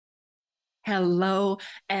Hello,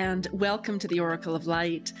 and welcome to the Oracle of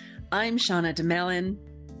Light. I'm Shauna DeMellon.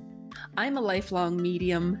 I'm a lifelong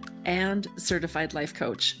medium and certified life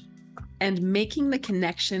coach. And making the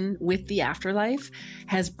connection with the afterlife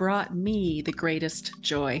has brought me the greatest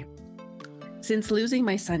joy. Since losing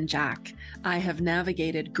my son, Jack, I have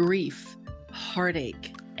navigated grief,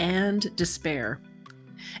 heartache, and despair.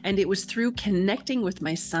 And it was through connecting with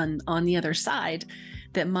my son on the other side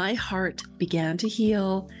that my heart began to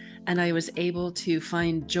heal and I was able to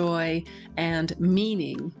find joy and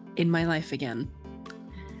meaning in my life again.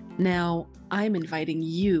 Now, I'm inviting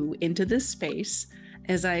you into this space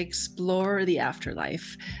as I explore the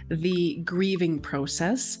afterlife, the grieving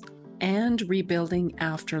process, and rebuilding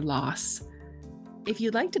after loss. If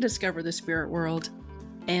you'd like to discover the spirit world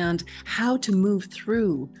and how to move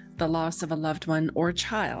through the loss of a loved one or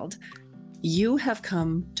child, you have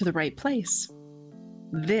come to the right place.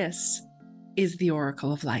 This is the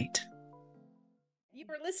Oracle of Light. You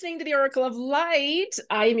are listening to the Oracle of Light.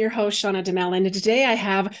 I am your host, Shauna DeMellon, and today I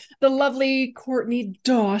have the lovely Courtney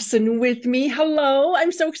Dawson with me. Hello,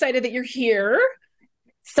 I'm so excited that you're here.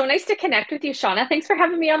 So nice to connect with you, Shauna. Thanks for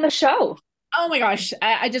having me on the show. Oh my gosh.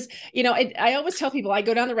 I just, I always tell people I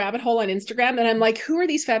go down the rabbit hole on Instagram and I'm like, who are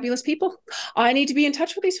these fabulous people? I need to be in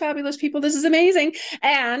touch with these fabulous people. This is amazing.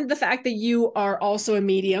 And the fact that you are also a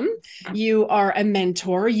medium, you are a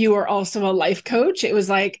mentor, you are also a life coach. It was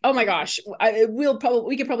like, oh my gosh,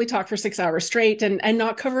 we could probably talk for 6 hours straight and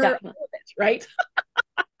not cover all Definitely. of it, right?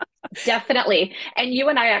 Definitely. And you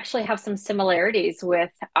and I actually have some similarities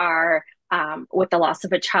with the loss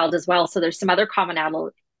of a child as well. So there's some other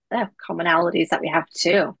commonalities that we have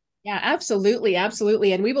too. Yeah, absolutely.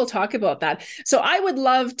 Absolutely. And we will talk about that. So I would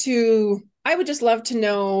just love to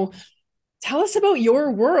know, tell us about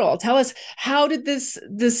your world. Tell us, how did this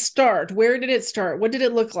start? Where did it start? What did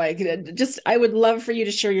it look like? Just, I would love for you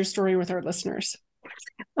to share your story with our listeners.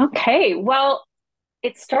 Okay. Well,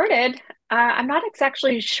 it started, I'm not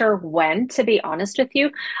exactly sure when, to be honest with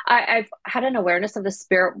you. I've had an awareness of the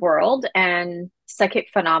spirit world and psychic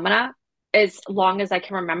phenomena as long as I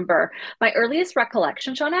can remember. My earliest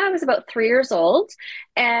recollection, Shona, I was about 3 years old,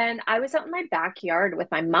 and I was out in my backyard with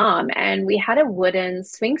my mom, and we had a wooden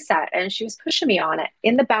swing set, and she was pushing me on it.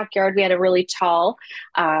 In the backyard, we had a really tall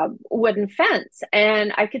wooden fence,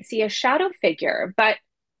 and I could see a shadow figure, but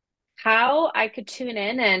how I could tune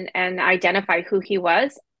in and identify who he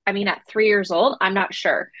was, I mean, at 3 years old, I'm not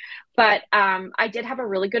sure. But I did have a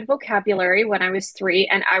really good vocabulary when I was three,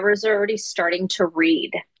 and I was already starting to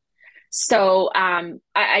read. So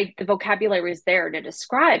the vocabulary was there to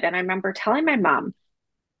describe. And I remember telling my mom,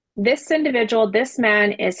 this individual, this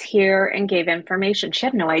man is here and gave information. She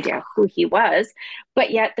had no idea who he was,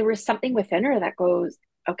 but yet there was something within her that goes,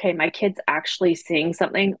 okay, my kid's actually seeing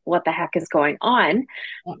something. What the heck is going on?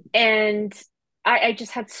 And I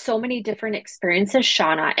just had so many different experiences,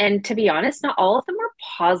 Shauna. And to be honest, not all of them were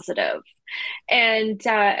positive. And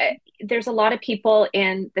there's a lot of people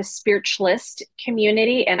in the spiritualist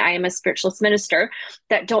community, and I am a spiritualist minister,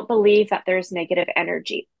 that don't believe that there's negative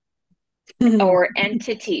energy or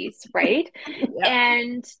entities, right? Yeah.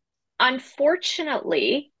 And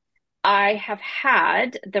unfortunately, I have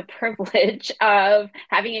had the privilege of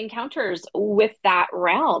having encounters with that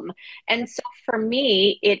realm. And so for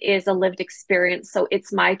me, it is a lived experience. So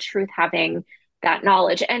it's my truth having that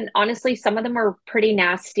knowledge. And honestly, some of them are pretty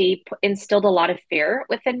nasty, instilled a lot of fear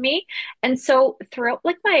within me. And so throughout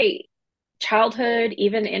like my childhood,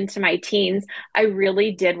 even into my teens, I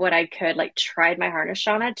really did what I could, like tried my hardest,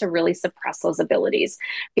 Shauna, to really suppress those abilities.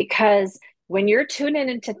 Because when you're tuning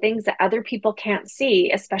into things that other people can't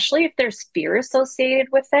see, especially if there's fear associated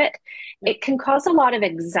with it, it can cause a lot of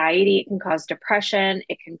anxiety. It can cause depression.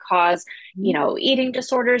 It can cause, eating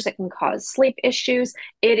disorders. It can cause sleep issues.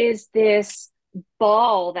 It is this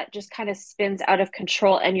ball that just kind of spins out of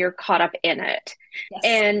control and you're caught up in it. Yes.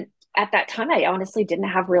 And at that time, I honestly didn't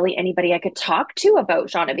have really anybody I could talk to about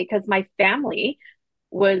Shauna because my family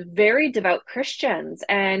was very devout Christians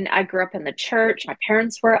and I grew up in the church. My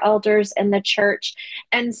parents were elders in the church.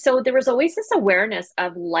 And so there was always this awareness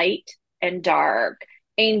of light and dark,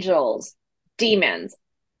 angels, demons.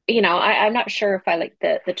 I'm not sure if I like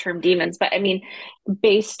the term demons, but I mean,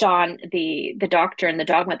 based on the doctor and the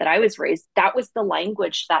dogma that I was raised, that was the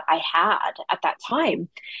language that I had at that time.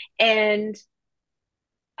 And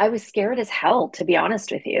I was scared as hell, to be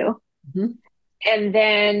honest with you. Mhm. And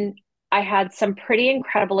then I had some pretty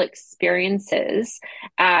incredible experiences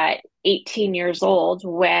at 18 years old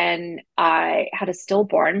when I had a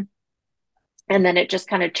stillborn. And then it just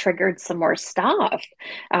kind of triggered some more stuff,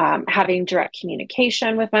 having direct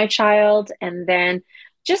communication with my child. And then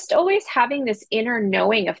just always having this inner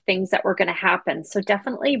knowing of things that were going to happen. So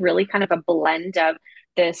definitely really kind of a blend of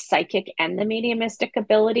the psychic and the mediumistic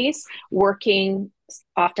abilities working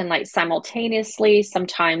often like simultaneously,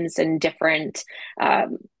 sometimes in different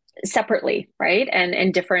separately, right? And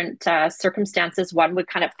in different circumstances, one would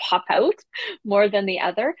kind of pop out more than the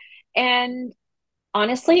other. And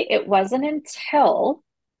honestly, it wasn't until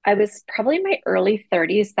I was probably in my early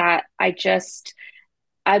 30s that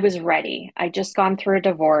I was ready. I just gone through a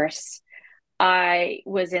divorce. I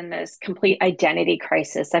was in this complete identity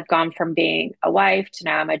crisis. I've gone from being a wife to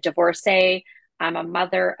now I'm a divorcee. I'm a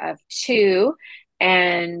mother of two,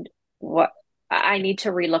 and what I need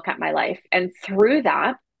to relook at my life. And through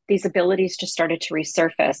that, these abilities just started to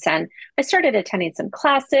resurface. And I started attending some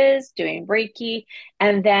classes, doing Reiki,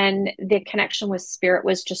 and then the connection with spirit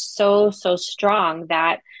was just so, so strong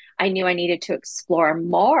that I knew I needed to explore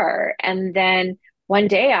more. And then one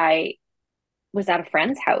day I was at a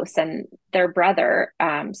friend's house and their brother,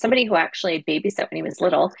 somebody who actually babysat when he was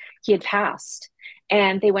little, he had passed.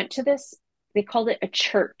 And they went to this, they called it a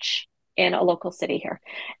church in a local city here.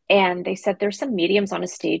 And they said, there's some mediums on a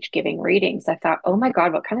stage giving readings. I thought, oh my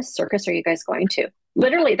God, what kind of circus are you guys going to?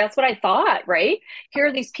 Literally, that's what I thought, right? Here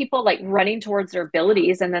are these people like running towards their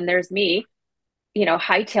abilities. And then there's me,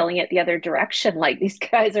 hightailing it the other direction. Like these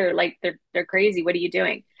guys are like, they're crazy. What are you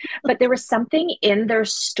doing? But there was something in their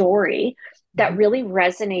story that really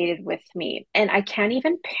resonated with me. And I can't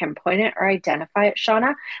even pinpoint it or identify it,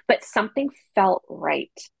 Shauna, but something felt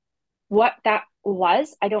right. What that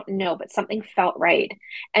was, I don't know, but something felt right.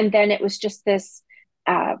 And then it was just this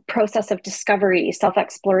process of discovery, self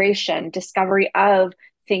exploration, discovery of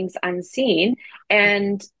things unseen.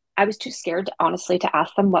 And I was too scared, honestly, to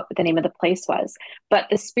ask them what the name of the place was. But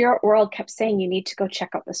the spirit world kept saying, you need to go check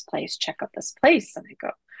out this place, check out this place. And I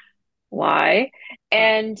go, why?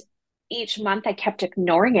 And each month I kept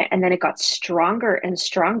ignoring it. And then it got stronger and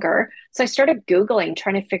stronger. So I started Googling,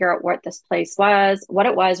 trying to figure out what this place was, what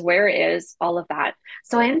it was, where it is, all of that.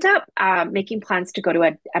 So I ended up making plans to go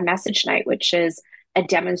to a message night, which is a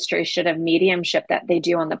demonstration of mediumship that they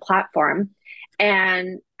do on the platform.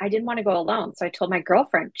 And I didn't want to go alone. So I told my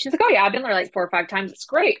girlfriend, she's like, oh, yeah, I've been there like 4 or 5 times. It's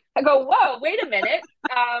great. I go, whoa, wait a minute.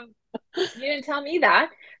 You didn't tell me that.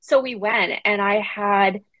 So we went, and I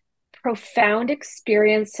had profound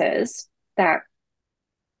experiences that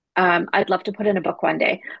I'd love to put in a book one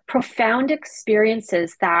day. Profound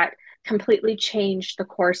experiences that completely changed the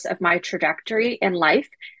course of my trajectory in life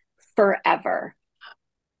forever.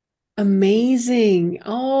 Amazing.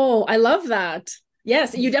 Oh, I love that.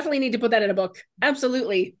 Yes, you definitely need to put that in a book.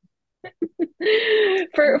 Absolutely.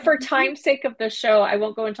 For time's sake of the show, I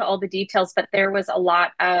won't go into all the details, but there was a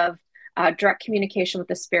lot of direct communication with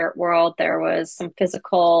the spirit world. There was some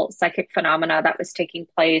physical psychic phenomena that was taking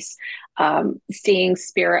place, seeing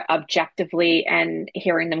spirit objectively and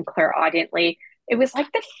hearing them clairaudiently. It was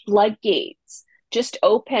like the floodgates just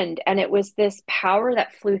opened, and it was this power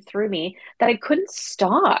that flew through me that I couldn't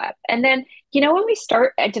stop. And then, when we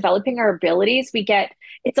start developing our abilities,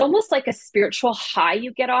 it's almost like a spiritual high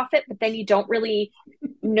you get off it, but then you don't really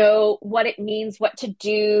know what it means, what to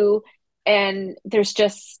do, and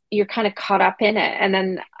you're kind of caught up in it. And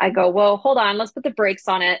then I go, well, hold on, let's put the brakes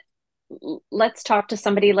on it. Let's talk to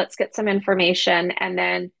somebody, let's get some information, and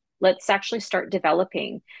then let's actually start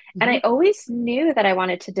developing. Mm-hmm. And I always knew that I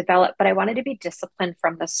wanted to develop, but I wanted to be disciplined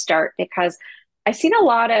from the start, because I've seen a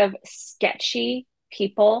lot of sketchy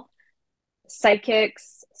people,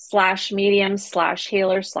 psychics slash mediums slash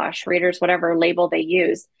healers slash readers, whatever label they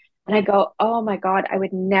use. And I go, oh my God, I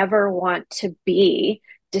would never want to be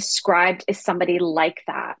described as somebody like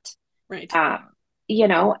that. Right.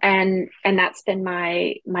 And that's been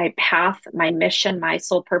my path, my mission, my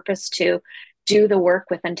sole purpose, to do the work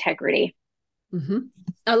with integrity. Mm-hmm.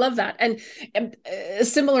 I love that. And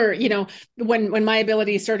similar, when my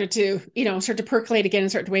abilities started to, start to percolate again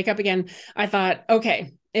and start to wake up again, I thought,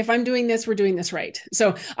 okay, if I'm doing this, we're doing this right.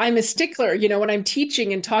 So I'm a stickler, when I'm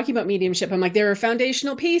teaching and talking about mediumship, I'm like, there are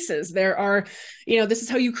foundational pieces. There are, this is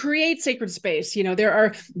how you create sacred space. There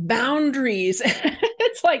are boundaries.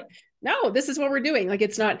 It's like, no, this is what we're doing. Like,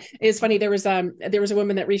 it's funny. There was a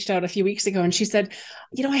woman that reached out a few weeks ago, and she said,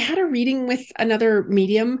 I had a reading with another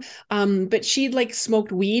medium, but she'd like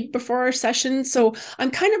smoked weed before our session. So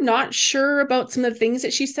I'm kind of not sure about some of the things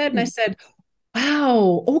that she said. And I said,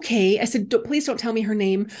 wow, okay. I said, please don't tell me her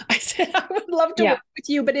name. I said, I would love to work with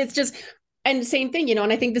you, but it's just, and same thing,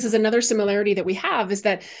 and I think this is another similarity that we have, is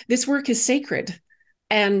that this work is sacred.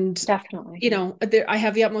 And Definitely. I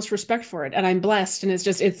have the utmost respect for it, and I'm blessed, and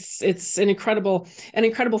it's an incredible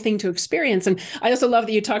thing to experience. And I also love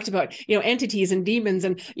that you talked about entities and demons,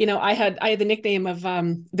 and I had the nickname of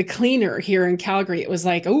the cleaner here in Calgary. It was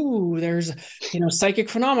like, oh, there's psychic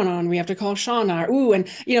phenomenon, we have to call Shauna. Ooh, and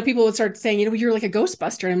people would start saying, you're like a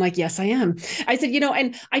ghostbuster, and I'm like, yes, I am. I said,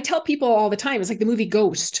 and I tell people all the time, it's like the movie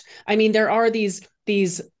Ghost. I mean, there are these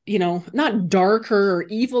not darker or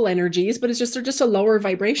evil energies, but they're just a lower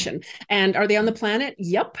vibration. And are they on the planet?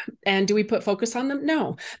 Yep. And do we put focus on them?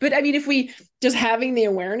 No. But I mean, if we just having the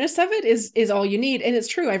awareness of it is all you need. And it's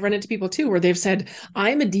true. I've run into people too where they've said,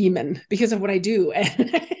 I'm a demon because of what I do. And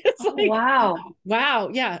it's Oh, like, wow. wow,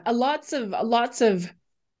 yeah, lots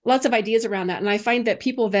of ideas around that. And I find that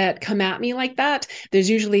people that come at me like that, there's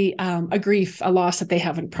usually a grief, a loss that they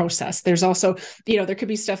haven't processed. There's also, there could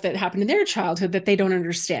be stuff that happened in their childhood that they don't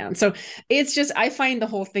understand. So it's just, I find the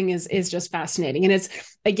whole thing is just fascinating. And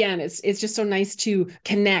it's just so nice to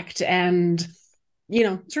connect and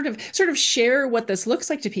sort of share what this looks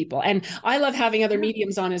like to people. And I love having other Yeah.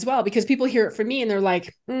 mediums on as well, because people hear it from me and they're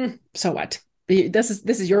like, so what? This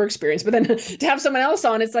is your experience. But then to have someone else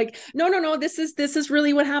on, it's like, no, this is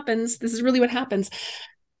really what happens. This is really what happens.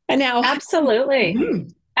 And now, Absolutely. mm,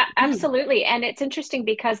 mm, Absolutely. And it's interesting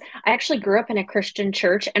because I actually grew up in a Christian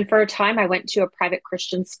church, and for a time I went to a private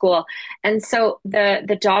Christian school. And so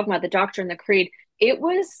the dogma, the doctrine, the creed, it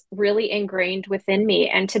was really ingrained within me.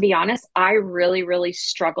 And to be honest, I really, really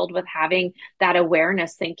struggled with having that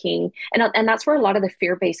awareness thinking. And that's where a lot of the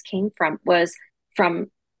fear base came from, was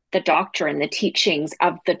from the doctrine, the teachings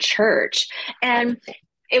of the church. And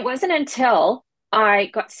it wasn't until I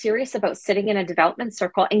got serious about sitting in a development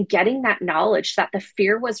circle and getting that knowledge that the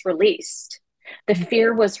fear was released, the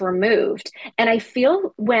fear was removed. And I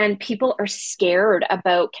feel when people are scared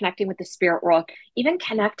about connecting with the spirit world, even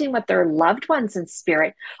connecting with their loved ones in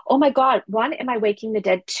spirit, oh my God, one, am I waking the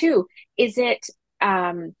dead? Two, is it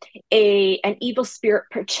um, an evil spirit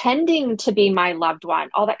pretending to be my loved one?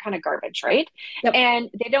 All that kind of garbage, right? yep. And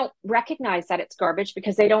they don't recognize that it's garbage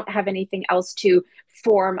because they don't have anything else to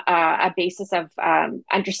form a basis of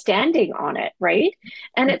understanding on it, right?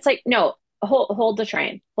 And it's like, no, hold the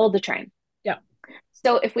train, hold the train. Yeah.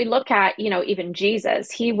 So if we look at, even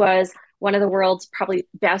Jesus, he was one of the world's probably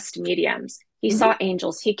best mediums. He Mhm. saw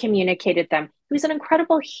angels, he communicated them. He was an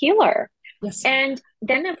incredible healer. Yes. And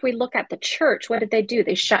then if we look at the church, what did they do?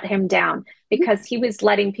 They shut him down Mhm. because he was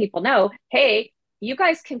letting people know, hey, you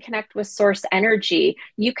guys can connect with source energy.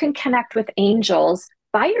 You can connect with angels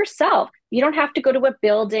by yourself. You don't have to go to a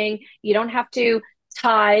building. You don't have to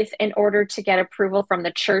tithe in order to get approval from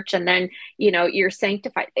the church and then, you're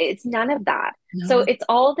sanctified. It's none of that. So No. it's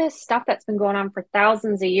all this stuff that's been going on for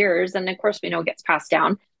thousands of years. And of course, we know it gets passed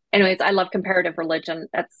down. Anyways, I love comparative religion.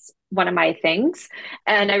 That's one of my things.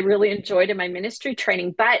 And I really enjoyed in my ministry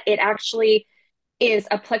training, but it actually is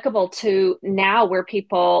applicable to now where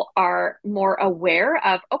people are more aware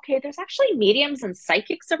of, okay, there's actually mediums and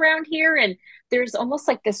psychics around here. And there's almost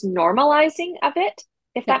like this normalizing of it,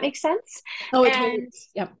 if Yep. that makes sense. Oh, it totally And is.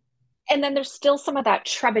 Yep. and then there's still some of that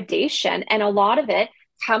trepidation. And a lot of it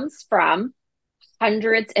comes from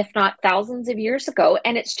hundreds, if not thousands of years ago.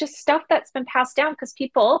 And it's just stuff that's been passed down because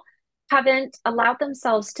people haven't allowed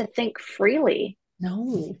themselves to think freely.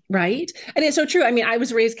 No, right? And it's so true. I mean, I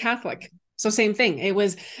was raised Catholic. So same thing. It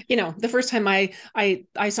was, the first time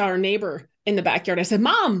I saw our neighbor in the backyard, I said,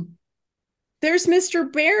 "Mom, there's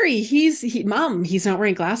Mr. Barry. Mom, he's not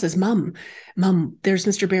wearing glasses. Mom, there's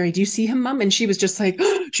Mr. Barry. Do you see him, Mom?" And she was just like,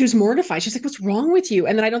 she was mortified. She's like, "What's wrong with you?"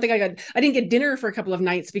 And then I don't think I didn't get dinner for a couple of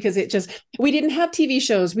nights because we didn't have TV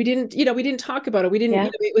shows. We didn't talk about it. We didn't, Yeah.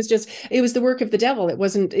 it was the work of the devil. It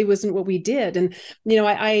wasn't what we did. And,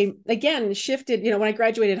 I again shifted, when I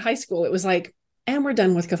graduated high school, it was like, and we're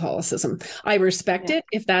done with Catholicism. I respect Yeah. it.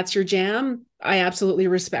 If that's your jam, I absolutely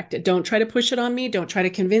respect it. Don't try to push it on me. Don't try to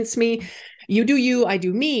convince me. You do you, I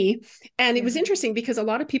do me. And it Yeah. was interesting because a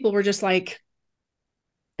lot of people were just like,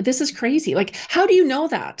 this is crazy. Like, how do you know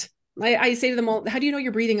that? I say to them all, how do you know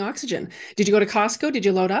you're breathing oxygen? Did you go to Costco? Did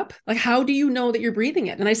you load up? Like, how do you know that you're breathing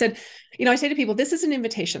it? And I said, I say to people, this is an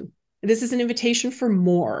invitation. This is an invitation for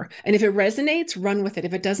more. And if it resonates, run with it.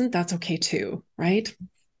 If it doesn't, that's okay too. Right?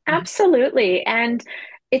 Yeah. Absolutely. And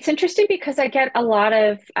it's interesting because I get a lot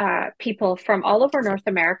of people from all over North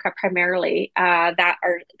America, primarily, that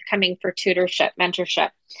are coming for tutorship, mentorship.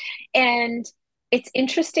 And it's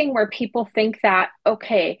interesting where people think that,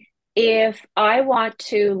 okay, if I want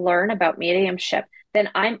to learn about mediumship, then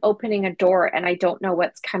I'm opening a door and I don't know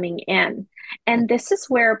what's coming in. And this is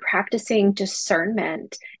where practicing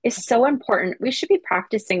discernment is so important. We should be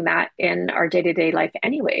practicing that in our day-to-day life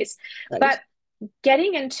anyways. Right. But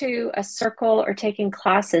getting into a circle or taking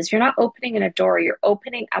classes, you're not opening in a door, you're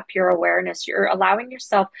opening up your awareness. You're allowing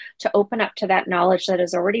yourself to open up to that knowledge that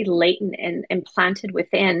is already latent and implanted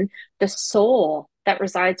within the soul that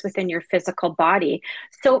resides within your physical body.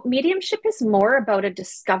 So, mediumship is more about a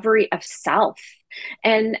discovery of self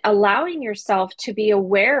and allowing yourself to be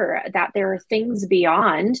aware that there are things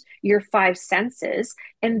beyond your five senses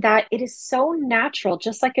and that it is so natural,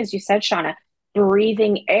 just like as you said, Shauna,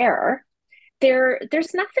 breathing air.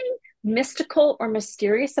 There's nothing mystical or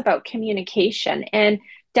mysterious about communication. And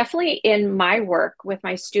definitely in my work with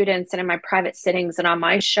my students and in my private sittings and on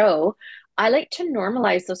my show, I like to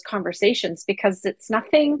normalize those conversations because it's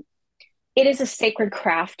nothing, it is a sacred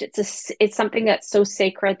craft. It's something that's so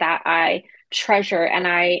sacred that I treasure, and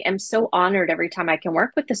I am so honored every time I can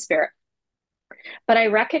work with the spirit. But I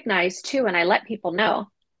recognize too, and I let people know,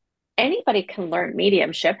 anybody can learn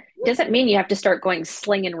mediumship. Doesn't mean you have to start going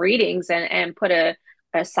slinging readings and put a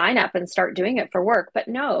sign up and start doing it for work. But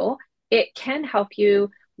no, it can help you,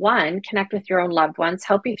 one, connect with your own loved ones,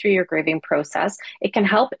 help you through your grieving process. It can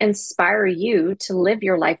help inspire you to live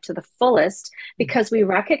your life to the fullest because we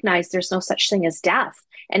recognize there's no such thing as death.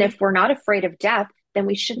 And if we're not afraid of death, then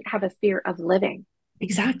we shouldn't have a fear of living.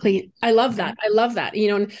 Exactly. I love that. I love that.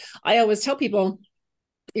 And I always tell people,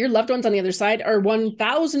 your loved ones on the other side are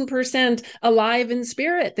 1000% alive in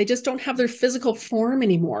spirit. They just don't have their physical form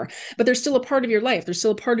anymore, but they're still a part of your life. They're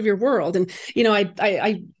still a part of your world. And,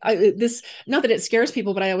 this, not that it scares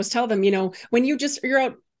people, but I always tell them, when you're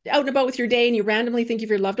out and about with your day and you randomly think of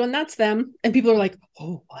your loved one, that's them. And people are like,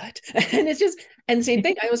 oh, what? And it's just, and same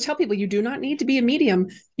thing. I always tell people, you do not need to be a medium.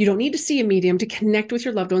 You don't need to see a medium to connect with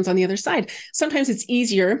your loved ones on the other side. Sometimes it's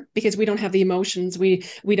easier because we don't have the emotions. We're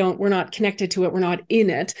not connected to it. We're not in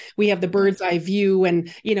it. We have the bird's eye view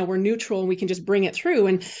and, we're neutral and we can just bring it through.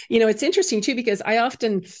 And, it's interesting too, because I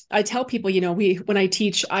tell people, when I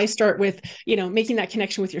teach, I start with, making that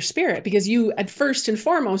connection with your spirit, because you, at first and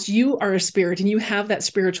foremost, you are a spirit and you have that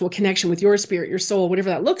spiritual connection with your spirit, your soul, whatever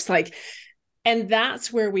that looks like. And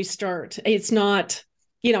that's where we start. It's not,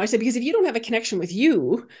 I said, because if you don't have a connection with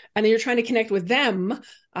you and then you're trying to connect with them,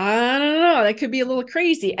 I don't know, that could be a little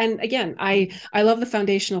crazy. And again, I love the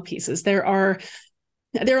foundational pieces. There are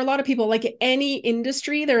a lot of people, like any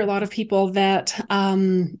industry, there are a lot of people that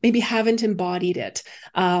maybe haven't embodied it.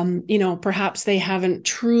 Perhaps they haven't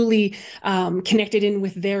truly connected in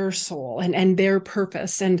with their soul and their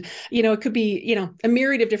purpose. And, it could be, a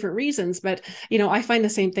myriad of different reasons. But, I find the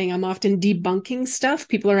same thing. I'm often debunking stuff.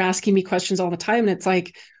 People are asking me questions all the time. And it's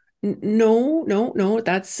like, no,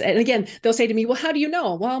 and again, they'll say to me, well, how do you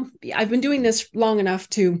know? Well, I've been doing this long enough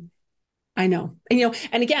to I know.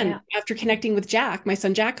 And again, after connecting with Jack, my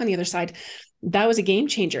son Jack on the other side, that was a game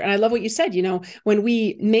changer. And I love what you said, when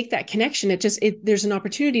we make that connection, there's an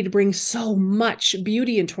opportunity to bring so much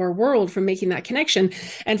beauty into our world from making that connection.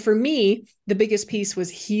 And for me, the biggest piece was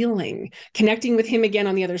healing. Connecting with him again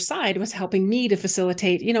on the other side was helping me to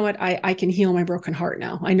facilitate, I can heal my broken heart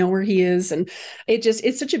now. I know where he is. And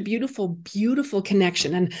it's such a beautiful, beautiful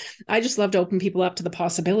connection. And I just love to open people up to the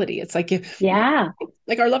possibility. It's like,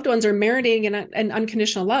 like our loved ones are marinating in an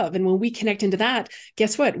unconditional love. And when we connect into that,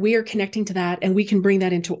 guess what? We are connecting to that and we can bring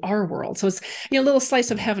that into our world. So it's, a little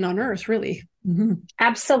slice of heaven on earth, really. Mm-hmm.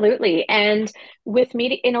 Absolutely. And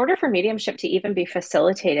in order for mediumship to even be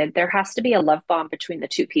facilitated, there has to be a love bond between the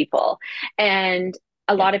two people. And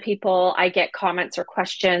a lot of people, I get comments or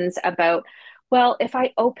questions about, well, if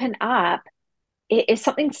I open up, is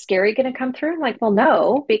something scary going to come through? I'm like, well,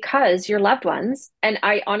 no, because your loved ones, and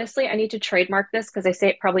I honestly, I need to trademark this because I say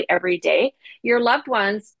it probably every day. Your loved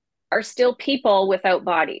ones are still people without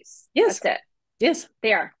bodies. Yes. That's it. Yes.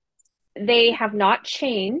 They are. They have not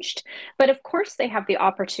changed, but of course they have the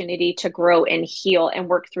opportunity to grow and heal and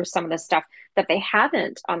work through some of the stuff that they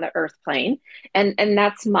haven't on the earth plane. And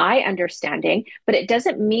that's my understanding, but it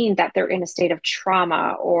doesn't mean that they're in a state of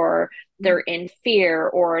trauma or they're in fear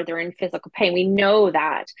or they're in physical pain. We know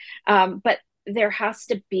that. But there has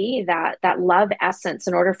to be that love essence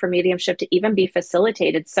in order for mediumship to even be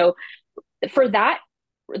facilitated. So for that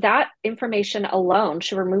information alone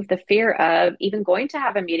should remove the fear of even going to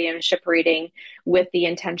have a mediumship reading with the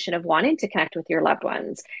intention of wanting to connect with your loved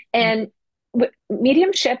ones. And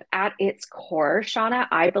mediumship at its core, Shauna,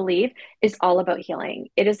 I believe, is all about healing.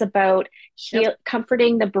 It is about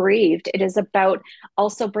comforting the bereaved. It is about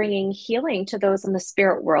also bringing healing to those in the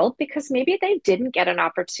spirit world because maybe they didn't get an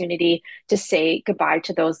opportunity to say goodbye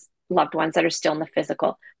to those loved ones that are still in the physical.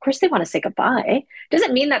 Of course, they want to say goodbye.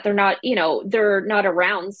 Doesn't mean that they're not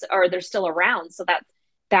around or they're still around. So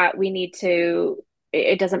that we need to,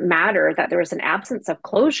 it doesn't matter that there is an absence of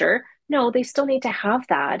closure. no, they still need to have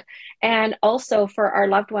that. And also for our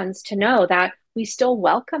loved ones to know that we still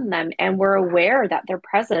welcome them and we're aware that their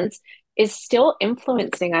presence is still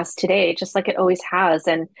influencing us today, just like it always has.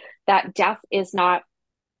 And that death is not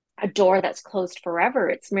a door that's closed forever.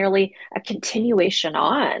 It's merely a continuation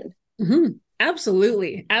on. Mm-hmm.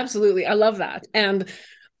 Absolutely. Absolutely. I love that. And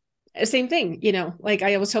same thing, like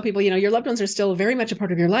I always tell people, your loved ones are still very much a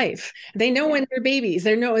part of your life. They know Yeah. when they're babies,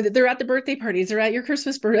 they know that they're at the birthday parties, they're at your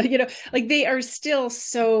Christmas birthday, like they are still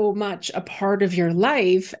so much a part of your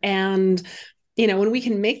life. And when we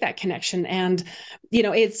can make that connection, and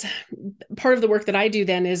it's part of the work that I do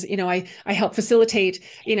then is, I help facilitate,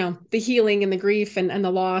 the healing and the grief and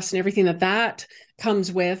the loss and everything that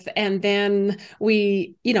comes with. And then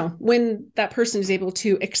we, when that person is able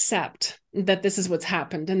to accept that this is what's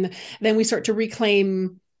happened, and then we start to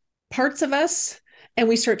reclaim parts of us, and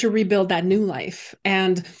we start to rebuild that new life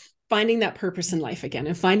and finding that purpose in life again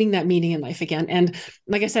and finding that meaning in life again. And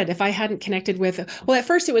like I said, if I hadn't connected with, well, at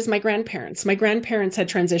first it was my grandparents. My grandparents had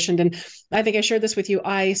transitioned. And I think I shared this with you.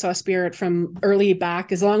 I saw spirit from early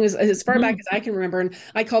back, as far back as I can remember. And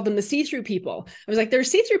I called them the see-through people. I was like, they're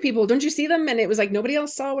see-through people. Don't you see them? And it was like, nobody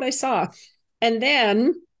else saw what I saw. And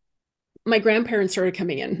then my grandparents started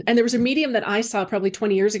coming in, and there was a medium that I saw probably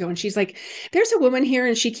 20 years ago. And she's like, there's a woman here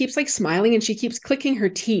and she keeps like smiling and she keeps clicking her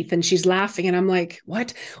teeth and she's laughing. And I'm like,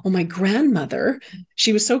 what? Oh, my grandmother.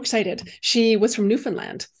 She was so excited. She was from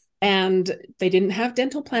Newfoundland, and they didn't have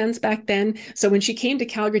dental plans back then. So when she came to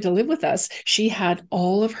Calgary to live with us, she had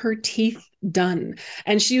all of her teeth done.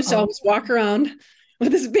 And she used to Oh. always walk around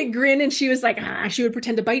with this big grin, and she was like, she would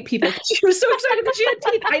pretend to bite people. She was so excited that she had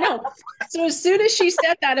teeth. I know. So as soon as she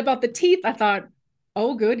said that about the teeth, I thought,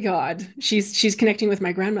 oh, good God, she's connecting with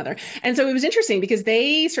my grandmother. And so it was interesting because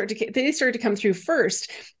they started to come through first.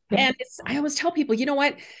 Yeah. And I always tell people, you know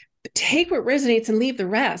what? Take what resonates and leave the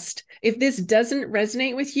rest. If this doesn't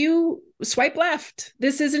resonate with you, swipe left.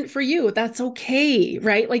 This isn't for you. That's okay,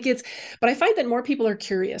 right? But I find that more people are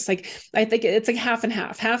curious. Like, I think it's like half and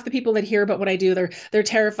half. Half the people that hear about what I do, they're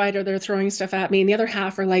terrified or they're throwing stuff at me, and the other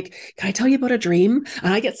half are like, "Can I tell you about a dream?"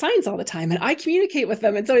 And I get signs all the time, and I communicate with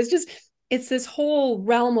them. And so it's this whole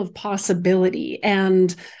realm of possibility.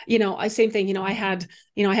 And same thing, I had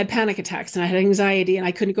panic attacks and I had anxiety and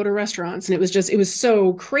I couldn't go to restaurants, and it was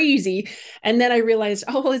so crazy. And then I realized,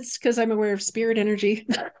 oh, well, it's because I'm aware of spirit energy.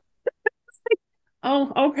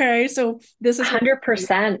 Oh, okay, so this is what.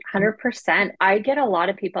 100%, 100%. I get a lot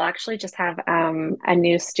of people. I actually just have a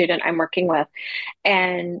new student I'm working with,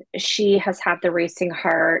 and she has had the racing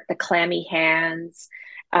heart, the clammy hands,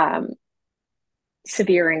 um,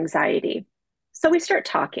 severe anxiety. So we start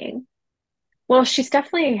talking. Well, she's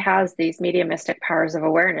definitely has these mediumistic powers of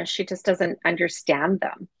awareness. She just doesn't understand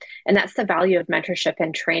them. And that's the value of mentorship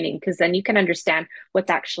and training, because then you can understand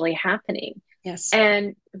what's actually happening. Yes.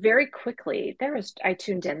 And very quickly, I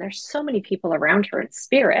tuned in. There's so many people around her in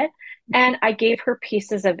spirit. And I gave her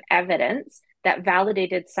pieces of evidence that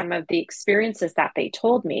validated some of the experiences that they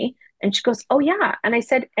told me. And she goes, oh, yeah. And I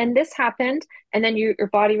said, and this happened. And then your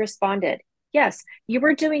body responded. Yes, you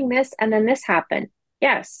were doing this. And then this happened.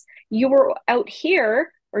 Yes, you were out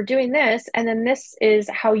here or doing this. And then this is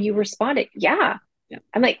how you responded. Yeah. Yeah.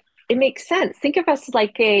 I'm like, it makes sense. Think of us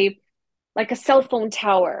like a cell phone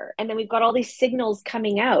tower, and then we've got all these signals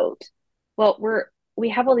coming out. Well, we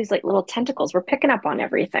have all these like little tentacles. We're picking up on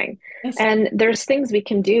everything. Yes. And there's things we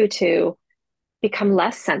can do to become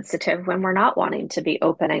less sensitive when we're not wanting to be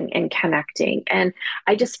opening and connecting. And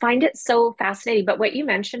I just find it so fascinating. But what you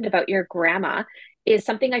mentioned about your grandma is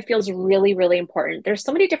something I feel is really, really important. There's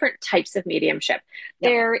so many different types of mediumship. Yeah.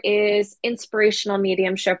 There is inspirational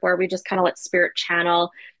mediumship where we just kind of let spirit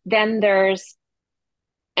channel. Then there's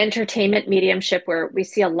entertainment mediumship where we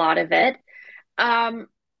see a lot of it. Um,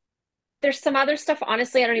 there's some other stuff,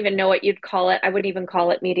 honestly, I don't even know what you'd call it. I wouldn't even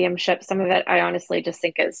call it mediumship. Some of it I honestly just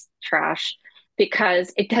think is trash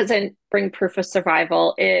because it doesn't bring proof of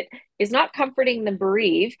survival. It is not comforting the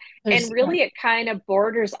bereaved. And really, it kind of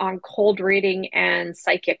borders on cold reading and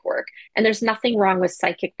psychic work. And there's nothing wrong with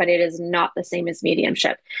psychic, but it is not the same as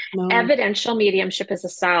mediumship. No. Evidential mediumship is a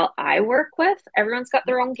style I work with. Everyone's got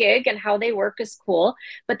their own gig and how they work is cool.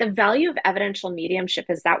 But the value of evidential mediumship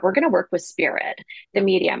is that we're going to work with spirit, the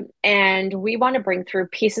medium, and we want to bring through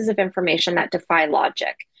pieces of information that defy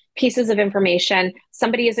logic, pieces of information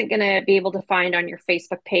somebody isn't going to be able to find on your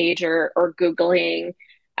Facebook page or Googling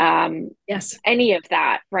Yes. any of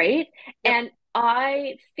that, right? Yep. And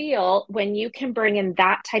I feel when you can bring in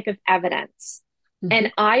that type of evidence, Mm-hmm.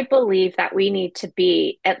 and I believe that we need to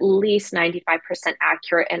be at least 95%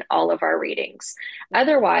 accurate in all of our readings.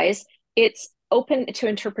 Otherwise, it's open to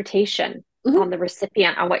interpretation. on Mhm. the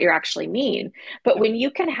recipient on what you actually mean. But when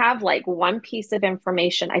you can have like one piece of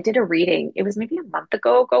information, I did a reading, it was maybe a month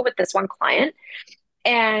ago with this one client,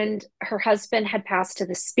 and her husband had passed to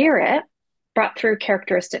the spirit, brought through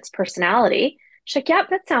characteristics, personality. She's like, yep,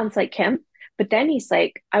 that sounds like him. But then he's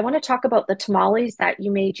like, I want to talk about the tamales that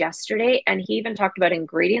you made yesterday. And he even talked about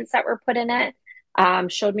ingredients that were put in it.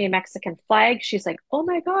 Showed me a Mexican flag. She's like, oh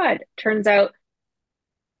my God. Turns out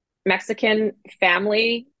Mexican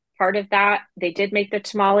family, part of that. They did make the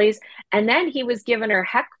tamales. And then he was giving her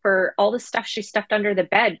heck for all the stuff she stuffed under the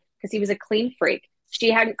bed because he was a clean freak.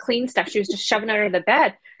 She hadn't cleaned stuff. She was just shoving it under the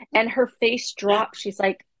bed. And her face dropped. She's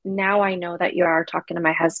like, now I know that you are talking to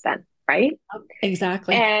my husband, right?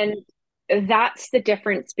 Exactly. And that's the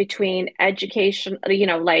difference between education,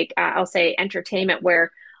 like I'll say entertainment, where,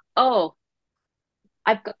 oh,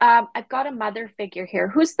 I've got a mother figure here.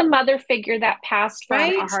 Who's the mother figure that passed from a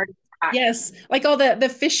Right? heart attack? Yes. Like all the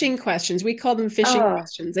fishing questions. We call them fishing Oh,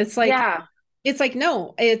 questions. yeah. It's like,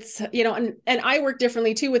 no, it's, and I work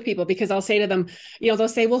differently too with people because I'll say to them, they'll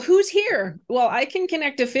say, well, who's here? Well, I can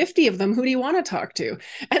connect to 50 of them. Who do you want to talk to?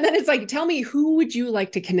 And then it's like, tell me, who would you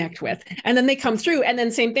like to connect with? And then they come through. And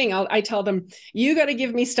then same thing. I tell them, you got to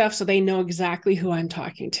give me stuff so they know exactly who I'm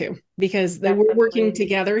talking to because That's we're working amazing.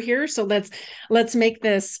 together here. So let's make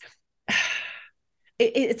this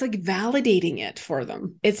it's like validating it for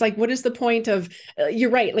them. It's like, what is the point of, you're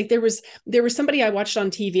right. Like there was somebody I watched on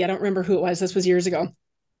TV. I don't remember who it was. This was years ago,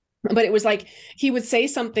 but it was like, he would say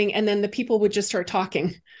something and then the people would just start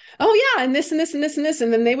talking. Oh yeah. And this and this and this and this.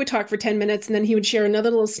 And then they would talk for 10 minutes and then he would share another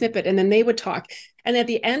little snippet and then they would talk. And at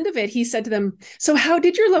the end of it, he said to them, so how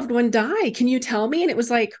did your loved one die? Can you tell me? And it was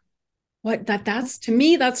like, what that's to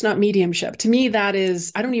me, that's not mediumship. To me, that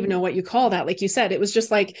is, I don't even know what you call that. Like you said, it was just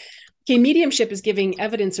like, okay, mediumship is giving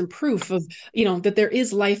evidence and proof of, that there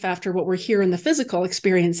is life after what we're here in the physical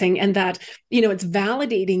experiencing, and that, it's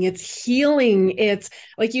validating, it's healing, it's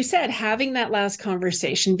like you said, having that last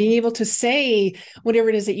conversation, being able to say whatever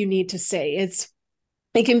it is that you need to say.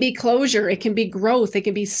 It can be closure, it can be growth, it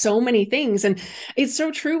can be so many things. And it's so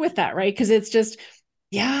true with that, right? Because it's just,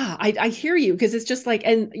 yeah, I hear you, because it's just like,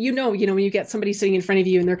 and when you get somebody sitting in front of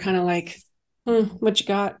you and they're kind of like, what you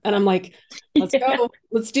got? And I'm like, let's Yeah. go,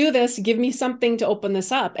 let's do this. Give me something to open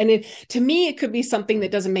this up. And to me, it could be something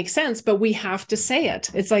that doesn't make sense, but we have to say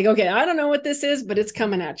it. It's like, okay, I don't know what this is, but it's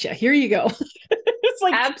coming at you. Here you go. It's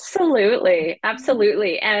like, Absolutely.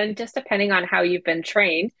 Absolutely. And just depending on how you've been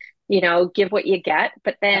trained, give what you get.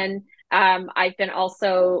 But yep, then I've been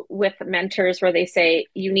also with mentors where they say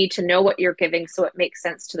you need to know what you're giving so it makes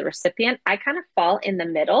sense to the recipient. I kind of fall in the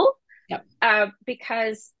middle yep,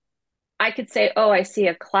 because I could say, oh, I see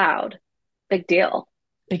a cloud. Big deal.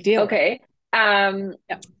 big deal. Okay. Um,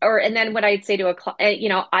 Yep. and then what I'd say to a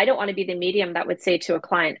client, I don't want to be the medium that would say to a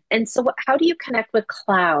client, and so how do you connect with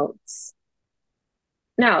clouds?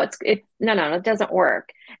 No, no, it doesn't work.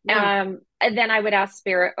 No. And then I would ask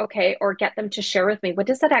spirit, okay, or get them to share with me, what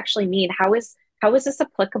does that actually mean? How is this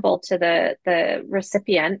applicable to the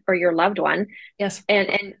recipient or your loved one? Yes.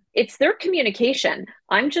 And it's their communication.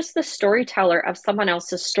 I'm just the storyteller of someone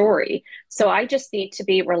else's story. So I just need to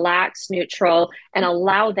be relaxed, neutral, and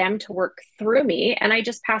allow them to work through me. And I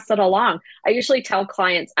just pass it along. I usually tell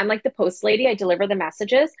clients, I'm like the post lady. I deliver the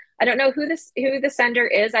messages. I don't know who the sender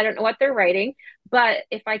is. I don't know what they're writing, but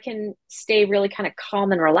if I can stay really kind of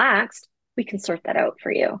calm and relaxed, we can sort that out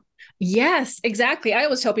for you. Yes, exactly. I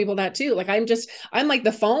always tell people that too. Like I'm like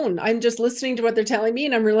the phone. I'm just listening to what they're telling me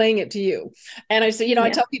and I'm relaying it to you. And I say, I Yeah.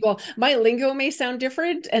 tell people my lingo may sound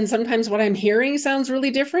different and sometimes what I'm hearing sounds really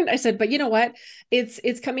different. I said, but you know what? It's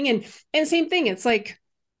coming in. And same thing. It's like,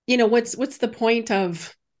 what's the point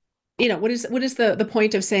of, what is the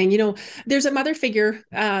point of saying, there's a mother figure,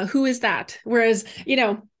 who is that? Whereas,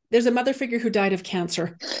 there's a mother figure who died of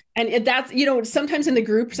cancer. And that's, sometimes in the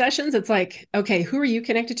group sessions, it's like, okay, who are you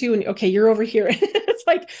connected to? And okay, you're over here. It's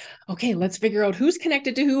like, okay, let's figure out who's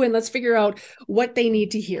connected to who and let's figure out what they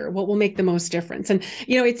need to hear, what will make the most difference. And,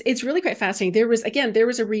 it's really quite fascinating. There was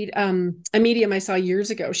a medium I saw years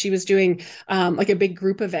ago. She was doing like a big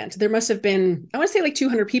group event. There must have been, I want to say like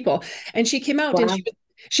 200 people. And she came out and Wow.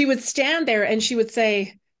 she would stand there and she would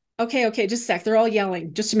say, okay, just a sec. They're all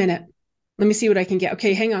yelling. Just a minute. Let me see what I can get.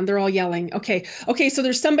 Okay, hang on. They're all yelling. Okay. So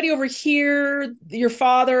there's somebody over here, your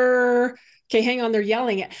father. Okay, hang on. They're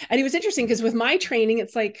yelling. And it was interesting because with my training,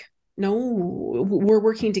 it's like, no, we're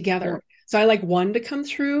working Yeah. together. So I like one to come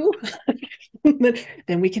through.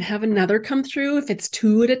 Then we can have another come through if it's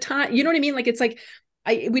two at a time. You know what I mean? Like, it's like,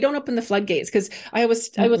 we don't open the floodgates, because I always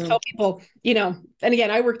Mm-mm. tell people, and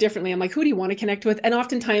again, I work differently. I'm like, who do you want to connect with? And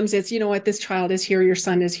oftentimes it's, what, this child is here, your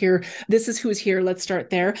son is here, this is who's here. Let's start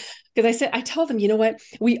there. Because I tell them, what,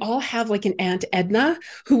 we all have like an Aunt Edna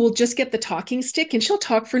who will just get the talking stick and she'll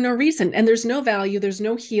talk for no reason. And there's no value, there's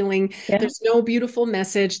no healing, Yeah. there's no beautiful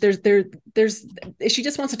message. There's she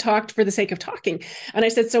just wants to talk for the sake of talking. And I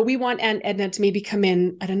said, so we want Aunt Edna to maybe come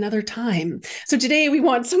in at another time. So today we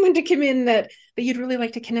want someone to come in that you'd really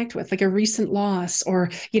like to connect with, like a recent loss, or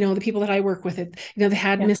the people that I work with, they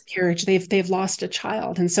had Yeah. miscarriage, they've lost a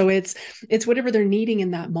child, and so it's whatever they're needing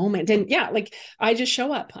in that moment. And yeah, like I just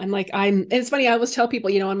show up. It's funny, I always tell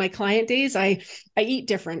people, on my client days, I eat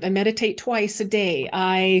different, I meditate twice a day,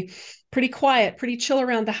 I pretty quiet, pretty chill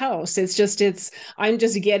around the house. I'm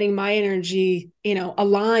just getting my energy,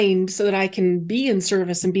 aligned so that I can be in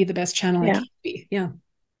service and be the best channel I Yeah. can be. Yeah.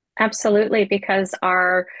 Absolutely, because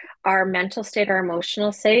our mental state, our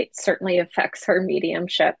emotional state certainly affects our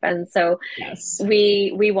mediumship. And so Yes.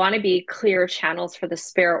 we want to be clear channels for the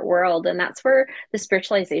spirit world. And that's where the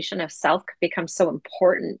spiritualization of self becomes so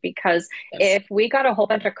important, because Yes. if we got a whole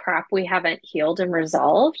bunch of crap we haven't healed and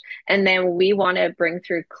resolved, and then we want to bring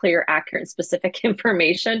through clear, accurate, and specific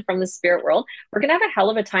information from the spirit world, we're going to have a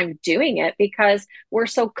hell of a time doing it because we're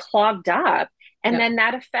so clogged up. And Yep. then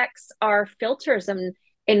that affects our filters and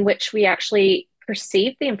in which we actually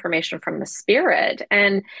perceive the information from the spirit,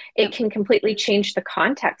 and it Yep. can completely change the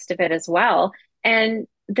context of it as well. And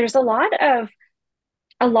there's a lot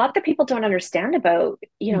that people don't understand about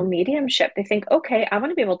mediumship. They think, okay, I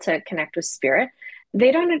want to be able to connect with spirit.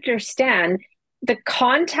 They don't understand the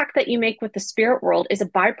contact that you make with the spirit world is a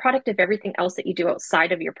byproduct of everything else that you do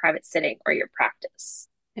outside of your private sitting or your practice.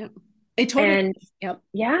 Yep. It totally. And Yep.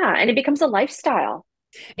 yeah, and it becomes a lifestyle.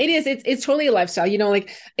 It is. It's totally a lifestyle. Like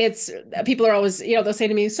it's people are always, they'll say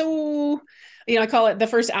to me, so, I call it the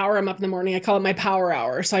first hour I'm up in the morning. I call it my power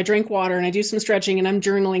hour. So I drink water and I do some stretching and I'm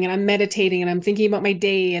journaling and I'm meditating and I'm thinking about my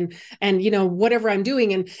day and whatever I'm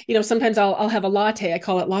doing. And sometimes I'll have a latte. I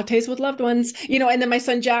call it lattes with loved ones. And then my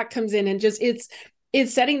son Jack comes in and just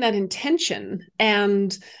it's setting that intention.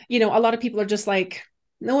 And a lot of people are just like,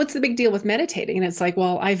 no, what's the big deal with meditating? And it's like,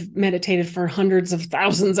 well, I've meditated for hundreds of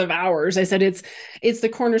thousands of hours. I said, it's the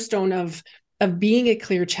cornerstone of being a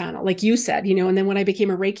clear channel, like you said, and then when I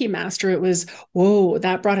became a Reiki master, it was, whoa,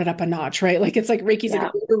 that brought it up a notch, right? Like, it's like Reiki's like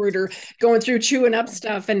a Yeah. rooter going through, chewing up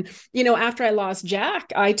stuff. And, after I lost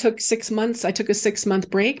Jack, I took a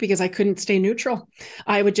 6-month break because I couldn't stay neutral.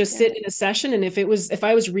 I would just Yeah. sit in a session. And if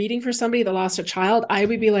I was reading for somebody that lost a child, I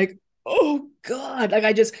would be like, oh God, like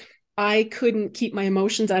I couldn't keep my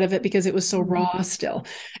emotions out of it because it was so Mhm. raw still.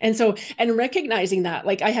 And recognizing that,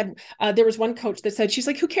 like there was one coach that said, she's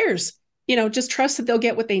like, who cares? Just trust that they'll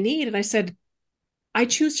get what they need. And I said, I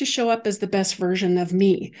choose to show up as the best version of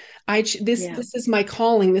me. Yeah. This is my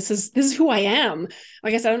calling. This is who I am.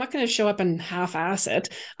 Like I said, I'm not going to show up and half-ass it.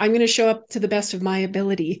 I'm going to show up to the best of my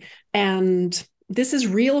ability. And this is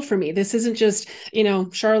real for me. This isn't just,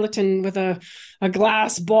 charlatan with a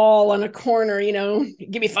glass ball on a corner,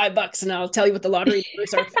 give me $5 and I'll tell you what the lottery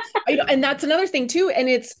numbers are. And that's another thing too. And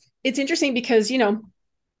it's interesting because,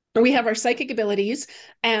 we have our psychic abilities,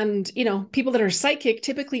 and people that are psychic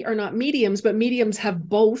typically are not mediums, but mediums have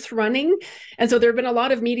both running. And so there have been a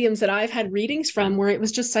lot of mediums that I've had readings from where it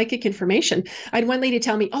was just psychic information. I had one lady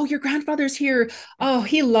tell me, oh, your grandfather's here, oh,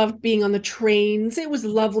 he loved being on the trains, it was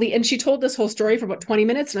lovely. And she told this whole story for about 20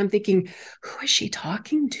 minutes, and I'm thinking, who is she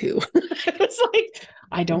talking to? It was like,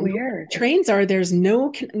 I don't know what Weird. trains are. There's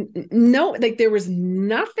like there was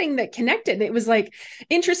nothing that connected. And it was like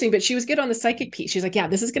interesting, but she was good on the psychic piece. She's like, yeah,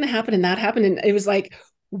 this is going to happen and that happened. And it was like,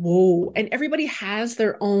 whoa. And everybody has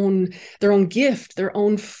their own gift, their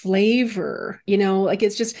own flavor, like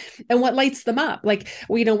it's just, and what lights them up. Like,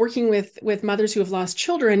 working with mothers who have lost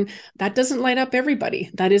children, that doesn't light up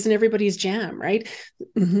everybody. That isn't everybody's jam. Right.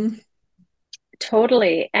 Mm-hmm.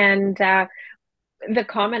 Totally. And the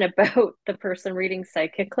comment about the person reading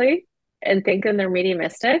psychically and thinking they're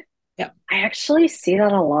mediumistic, Yeah. I actually see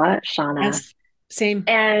that a lot, Shauna. Yes. Same.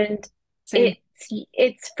 And Same. it's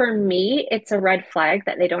it's for me, it's a red flag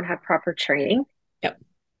that they don't have proper training. Yep.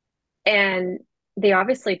 And they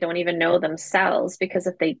obviously don't even know themselves, because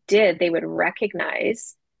if they did, they would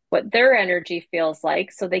recognize what their energy feels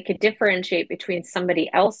like so they could differentiate between somebody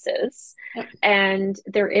else's. Yep. And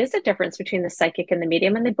there is a difference between the psychic and the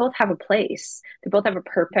medium, and they both have a place. They both have a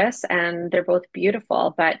purpose, and they're both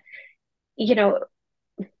beautiful. But, you know,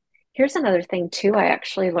 here's another thing too I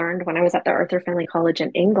actually learned when I was at the Arthur Findlay College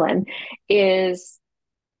in England is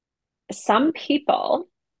some people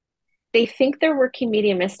they think they're working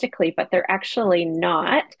mediumistically, but they're actually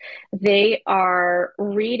not. They are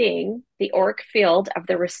reading the auric field of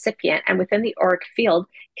the recipient, and within the auric field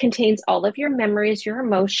contains all of your memories, your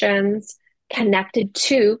emotions connected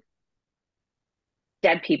to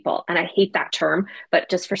dead people. And I hate that term, but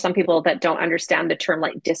just for some people that don't understand the term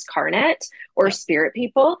like discarnate or Yep. spirit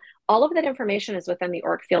people, all of that information is within the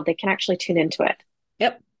auric field. They can actually tune into it.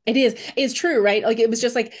 Yep. It is. It's true, right? Like it was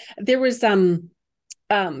just like there was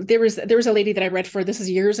a lady that I read for, this is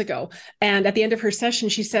years ago, and at the end of her session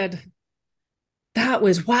she said, that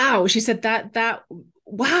was wow. She said that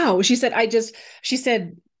wow. She said, she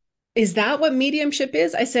said, is that what mediumship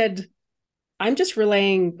is? I said, I'm just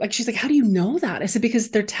relaying, like, she's like, how do you know that? I said,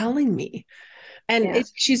 because they're telling me. And Yeah.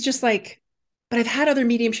 she's just like, but I've had other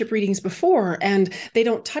mediumship readings before and they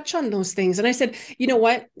don't touch on those things. And I said, you know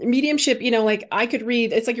what? Mediumship, like I could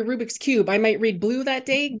read, it's like a Rubik's Cube. I might read blue that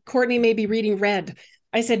day. Courtney may be reading red.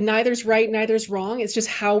 I said, neither's right, neither's wrong. It's just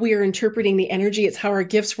how we are interpreting the energy. It's how our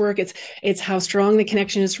gifts work. It's how strong the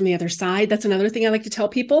connection is from the other side. That's another thing I like to tell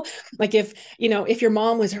people. Like if your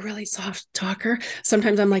mom was a really soft talker,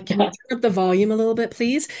 sometimes I'm like, can you turn up the volume a little bit,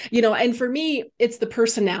 please? And for me, it's the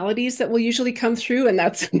personalities that will usually come through. And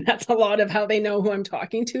that's a lot of how they know who I'm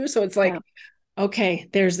talking to. So it's like, Yeah. okay,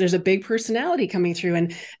 there's a big personality coming through.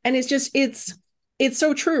 And it's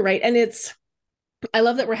so true, right? And I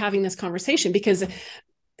love that we're having this conversation because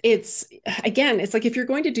it's, again, it's like if you're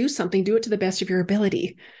going to do something, do it to the best of your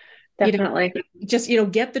ability. you know Definitely. just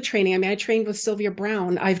get the training. I mean, I trained with Sylvia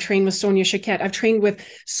Brown, I've trained with Sonia Chiquette, I've trained with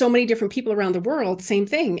so many different people around the world, same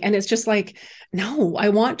thing. And it's just like, no, I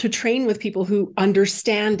want to train with people who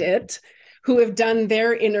understand it, who have done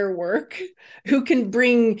their inner work, who can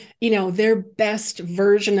bring their best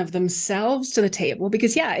version of themselves to the table.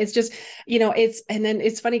 Because yeah, it's just and then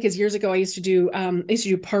it's funny because years ago I used to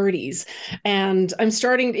do parties, and I'm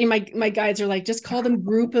starting, my guides are like, just call them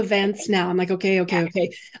group events now. I'm like, okay,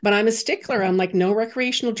 but I'm a stickler. I'm like, no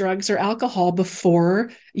recreational drugs or alcohol before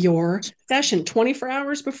your session, 24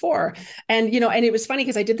 hours before. And and it was funny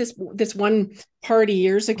because I did this one party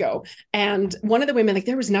years ago, and one of the women, like,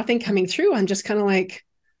 there was nothing coming through. I'm just kind of like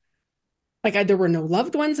there were no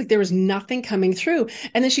loved ones, like there was nothing coming through.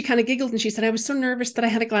 And then she kind of giggled and she said, I was so nervous that I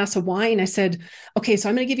had a glass of wine. I said, okay, so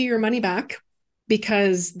I'm going to give you your money back,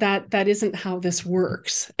 because that isn't how this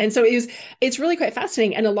works. And so it's really quite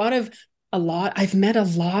fascinating. And I've met a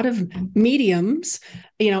lot of mediums,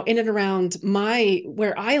 in and around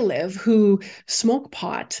where I live, who smoke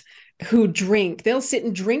pot, who drink. They'll sit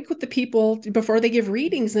and drink with the people before they give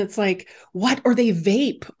readings. And it's like, what? Or they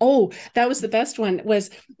vape. Oh, that was the best one.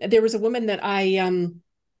 There was a woman that I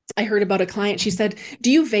heard about, a client. She said, do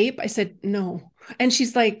you vape? I said, no. And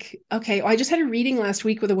she's like, okay, well, I just had a reading last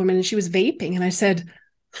week with a woman and she was vaping. And I said,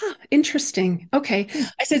 huh, interesting. Okay.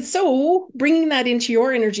 I said, so bringing that into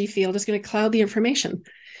your energy field is going to cloud the information.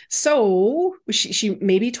 So she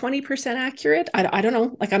may be 20% accurate. I don't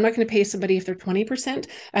know. Like, I'm not going to pay somebody if they're 20%.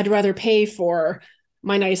 I'd rather pay for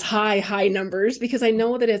my nice high numbers, because I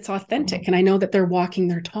know that it's authentic and I know that they're walking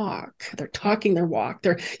their talk. They're talking their walk.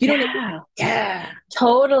 Yeah, Yeah.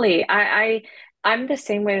 totally. I'm the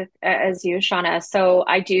same with as you, Shauna. So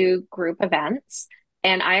I do group events,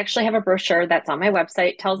 and I actually have a brochure that's on my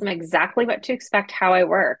website, tells them exactly what to expect, how I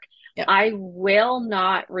work. Yep. I will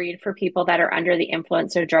not read for people that are under the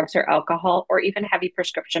influence of drugs or alcohol or even heavy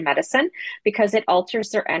prescription medicine, because it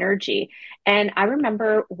alters their energy. And I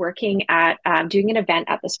remember working at doing an event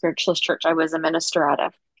at the spiritualist church I was a minister out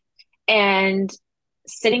of, and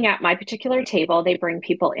sitting at my particular table, they bring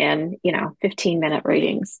people in, 15-minute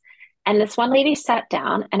readings. And this one lady sat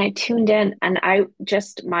down and I tuned in, and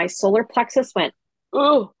my solar plexus went,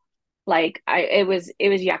 ooh, like it was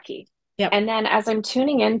yucky. Yep. And then as I'm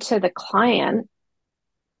tuning into the client,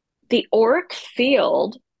 the auric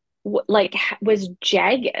field was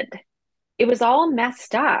jagged. It was all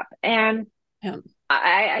messed up. And Yep.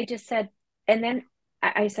 I just said, and then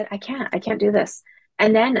I said, I can't do this.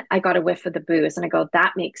 And then I got a whiff of the booze and I go,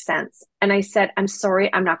 that makes sense. And I said, I'm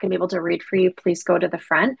sorry, I'm not going to be able to read for you. Please go to the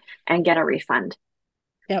front and get a refund.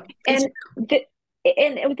 Yep. And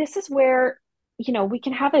this is where, we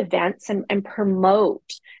can have events and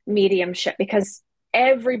promote mediumship, because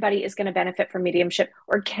everybody is going to benefit from mediumship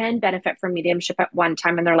or can benefit from mediumship at one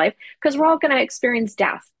time in their life, because we're all going to experience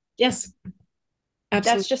death. Yes, That's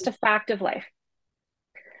absolutely. just a fact of life.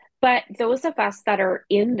 But those of us that are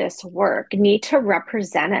in this work need to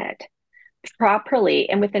represent it properly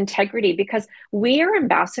and with integrity, because we are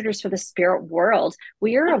ambassadors for the spirit world.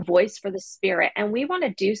 We are a voice for the spirit, and we want to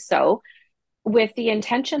do so with the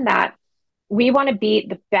intention that we want to be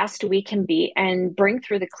the best we can be and bring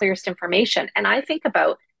through the clearest information. And I think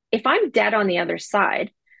about if I'm dead on the other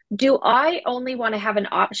side, do I only want to have an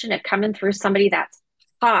option of coming through somebody that's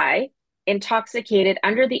high, intoxicated,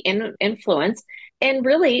 under the influence, and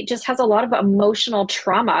really just has a lot of emotional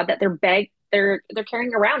trauma that they're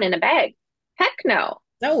carrying around in a bag? Heck no.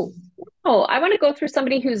 No. Oh, I want to go through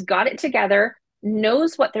somebody who's got it together,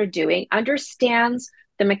 knows what they're doing, understands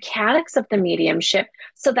the mechanics of the mediumship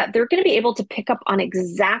so that they're going to be able to pick up on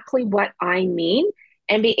exactly what I mean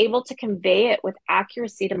and be able to convey it with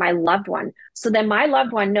accuracy to my loved one. So then my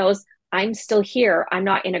loved one knows I'm still here. I'm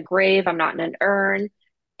not in a grave, I'm not in an urn.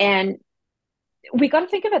 And we got to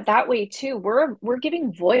think of it that way too. We're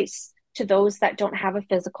giving voice to those that don't have a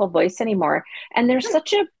physical voice anymore, and there's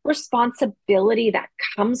such a responsibility that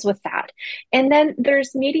comes with that. And then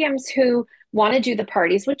there's mediums who want to do the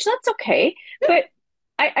parties, which that's okay, but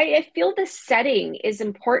I feel the setting is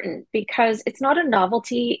important because it's not a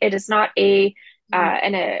novelty. It is not an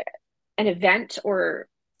event, or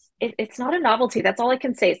it's not a novelty. That's all I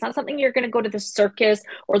can say. It's not something you're going to go to the circus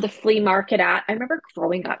or the flea market at. I remember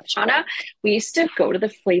growing up, Shauna, we used to go to the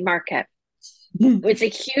flea market. It's a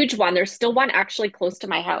huge one. There's still one actually close to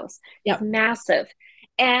my house. Yeah. It's massive.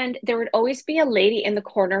 And there would always be a lady in the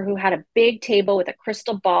corner who had a big table with a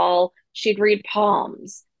crystal ball. She'd read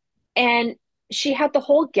palms. And she had the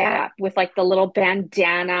whole get with like the little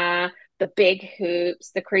bandana, the big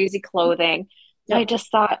hoops, the crazy clothing. And I Yep. just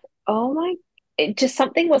thought, oh my, it just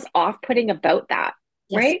something was off-putting about that,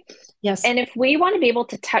 Yes. right? Yes. And if we want to be able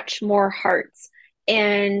to touch more hearts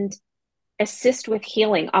and assist with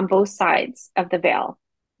healing on both sides of the veil,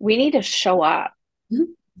 we need to show up Mhm.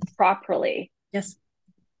 properly. Yes.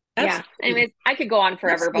 Yeah. Absolutely. Anyways, I could go on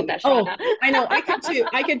forever about Absolutely. that, Oh, Shauna. I know. I could too.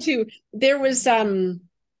 I could too. There was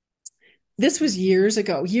this was years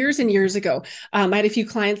ago, years and years ago. I had a few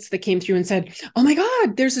clients that came through and said, "Oh my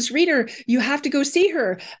God, there's this reader. You have to go see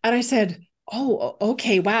her." And I said, "Oh,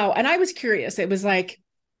 okay, wow." And I was curious. It was like,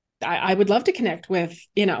 I would love to connect with,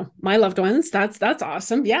 my loved ones. That's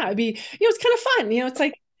awesome. Yeah, it'd be, it's kind of fun. It's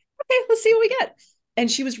like, okay, let's see what we get.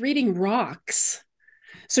 And she was reading rocks.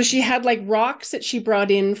 So she had like rocks that she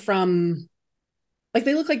brought in from, like,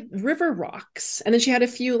 they look like river rocks. And then she had a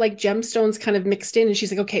few like gemstones kind of mixed in. And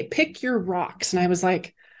she's like, okay, pick your rocks. And I was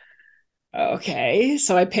like, okay.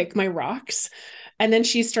 So I pick my rocks. And then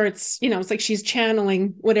she starts, it's like she's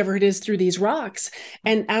channeling whatever it is through these rocks.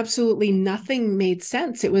 And absolutely nothing made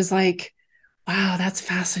sense. It was like, wow, that's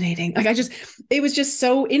fascinating. Like, it was just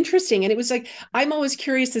so interesting. And it was like, I'm always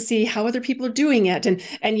curious to see how other people are doing it. And,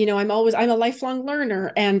 I'm a lifelong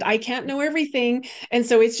learner and I can't know everything. And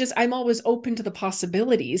so it's just, I'm always open to the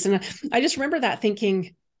possibilities. And I just remember that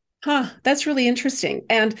thinking, that's really interesting.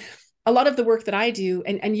 And a lot of the work that I do,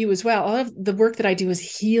 and you as well, a lot of the work that I do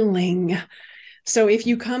is healing. So if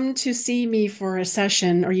you come to see me for a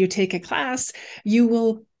session or you take a class, you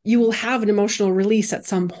will have an emotional release at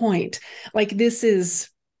some point. Like,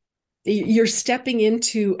 you're stepping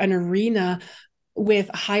into an arena with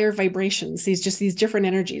higher vibrations, these different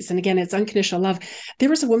energies. And again, it's unconditional love. There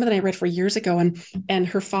was a woman that I read for years ago, and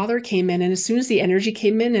her father came in, and as soon as the energy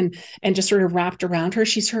came in and just sort of wrapped around her,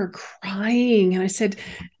 she started crying. And I said,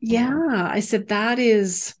 yeah, I said,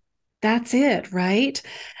 that's it, right?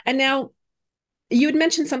 And now, you had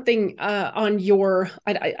mentioned something on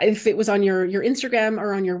if it was on your Instagram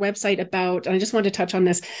or on your website about, and I just wanted to touch on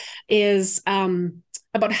this, is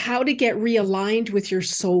about how to get realigned with your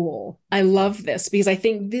soul. I love this because I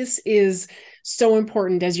think this is so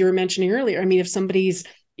important, as you were mentioning earlier. I mean, if somebody's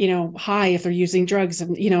high, if they're using drugs,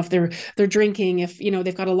 and if they're drinking, if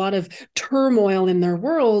they've got a lot of turmoil in their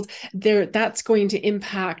world, that's going to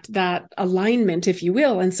impact that alignment, if you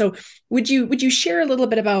will. And so, would you share a little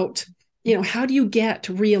bit about how do you get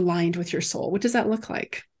realigned with your soul? What does that look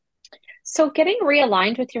like? So, getting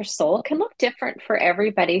realigned with your soul can look different for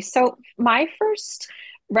everybody. So, my first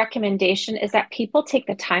recommendation is that people take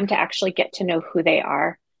the time to actually get to know who they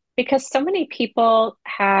are, because so many people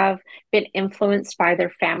have been influenced by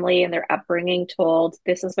their family and their upbringing, told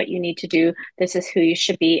this is what you need to do, this is who you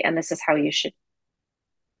should be, and this is how you should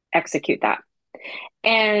execute that.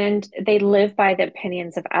 And they live by the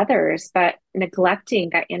opinions of others, but neglecting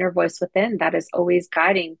that inner voice within that is always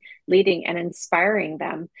guiding, leading, and inspiring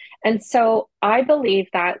them. And so I believe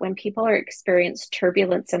that when people are experiencing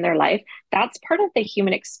turbulence in their life, that's part of the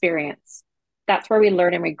human experience. That's where we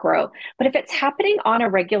learn and we grow. But if it's happening on a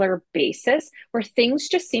regular basis where things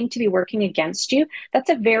just seem to be working against you, that's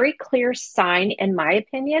a very clear sign, in my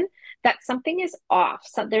opinion, that something is off.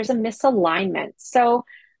 So there's a misalignment. So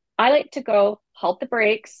I like to go halt the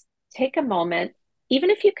brakes, take a moment. Even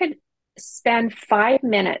if you could spend 5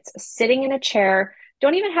 minutes sitting in a chair,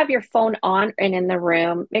 don't even have your phone on and in the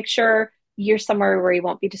room. Make sure you're somewhere where you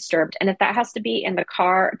won't be disturbed. And if that has to be in the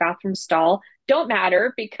car, bathroom stall, don't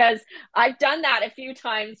matter, because I've done that a few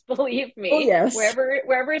times, believe Oh, me, yes.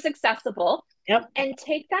 wherever is accessible. Yep. And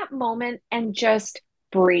take that moment and just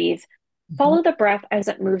breathe. Mhm. Follow the breath as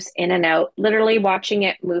it moves in and out, literally watching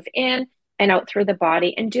it move in and out through the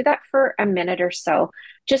body, and do that for a minute or so,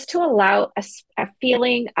 just to allow a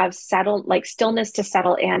feeling of settle, like stillness, to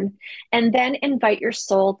settle in. And then invite your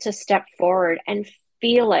soul to step forward and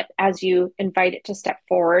feel it as you invite it to step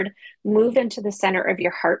forward. Move into the center of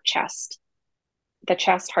your heart chest, the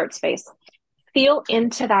chest heart space. Feel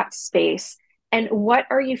into that space. And what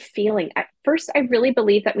are you feeling? At first, I really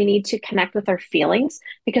believe that we need to connect with our feelings,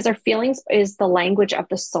 because our feelings is the language of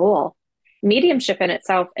the soul. Mediumship in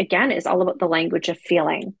itself, again, is all about the language of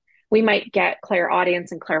feeling. We might get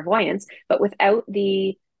clairaudience and clairvoyance, but without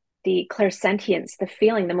the clairsentience, the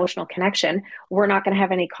feeling, the emotional connection, we're not going to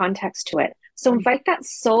have any context to it. So invite that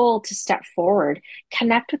soul to step forward,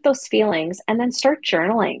 connect with those feelings, and then start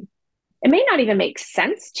journaling. It may not even make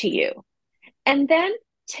sense to you, and then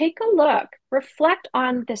take a look, reflect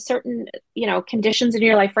on the certain, conditions in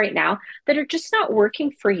your life right now that are just not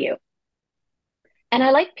working for you. And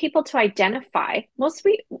I like people to identify. Most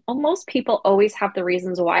people always have the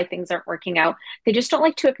reasons why things aren't working out. They just don't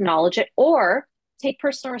like to acknowledge it or take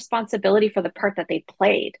personal responsibility for the part that they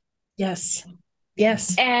played. Yes.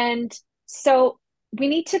 Yes. And so we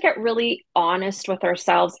need to get really honest with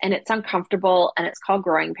ourselves, and it's uncomfortable and it's called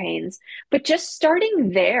growing pains. But Mhm. just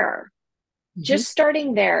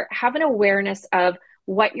starting there, have an awareness of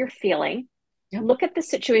what you're feeling. Yep. Look at the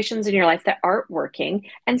situations in your life that aren't working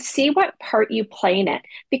and see what part you play in it.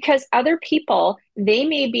 Because other people, they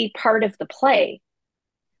may be part of the play,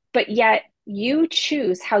 but yet you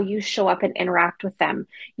choose how you show up and interact with them.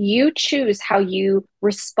 You choose how you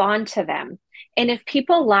respond to them. And if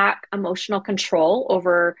people lack emotional control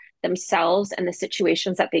over themselves and the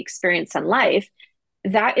situations that they experience in life,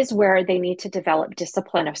 that is where they need to develop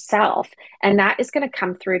discipline of self. And that is going to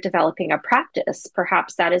come through developing a practice.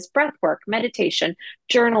 Perhaps that is breath work, meditation,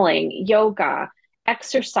 journaling, yoga,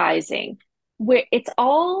 exercising. Where it's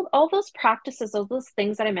all those practices, all those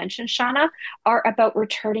things that I mentioned, Shauna, are about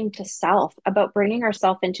returning to self, about bringing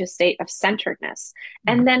ourselves into a state of centeredness.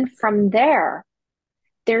 And then from there,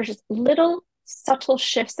 there's little subtle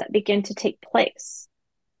shifts that begin to take place,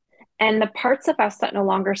 and the parts of us that no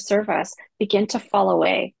longer serve us begin to fall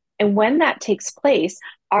away. And when that takes place,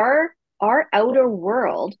 our outer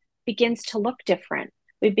world begins to look different.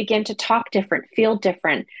 We begin to talk different, feel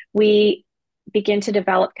different. We begin to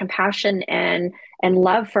develop compassion and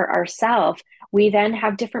love for ourselves. We then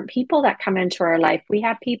have different people that come into our life. We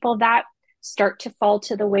have people that start to fall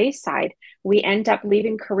to the wayside. We end up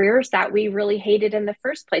leaving careers that we really hated in the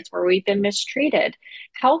first place, where we've been mistreated.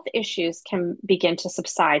 Health issues can begin to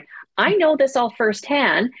subside. I know this all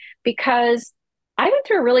firsthand because I went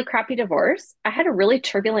through a really crappy divorce. I had a really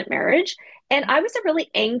turbulent marriage, and I was a really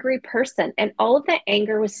angry person. And all of that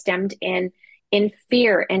anger was stemmed in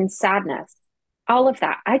fear and sadness. All of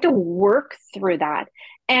that. I had to work through that.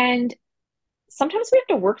 And sometimes we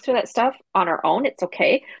have to work through that stuff on our own. It's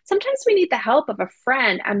okay. Sometimes we need the help of a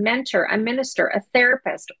friend, a mentor, a minister, a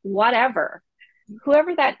therapist, whatever,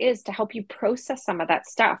 whoever that is, to help you process some of that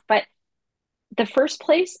stuff. But the first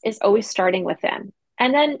place is always starting within.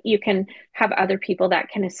 And then you can have other people that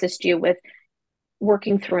can assist you with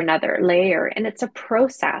working through another layer. And it's a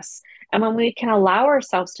process. And when we can allow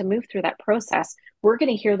ourselves to move through that process, we're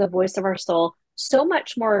going to hear the voice of our soul so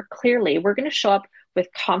much more clearly. We're going to show up with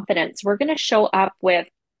confidence. We're going to show up with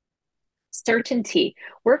certainty.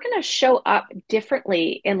 We're going to show up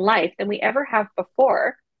differently in life than we ever have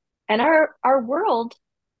before. And our world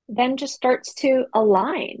then just starts to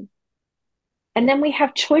align. And then we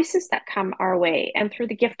have choices that come our way. And through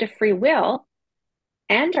the gift of free will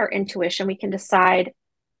and our intuition, we can decide,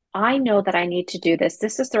 I know that I need to do this.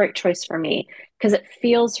 This is the right choice for me because it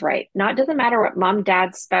feels right. Not, doesn't matter what mom,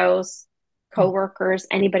 dad, spouse, coworkers,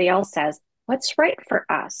 anybody else says. What's right for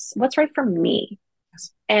us? What's right for me?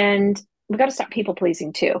 And we got to stop people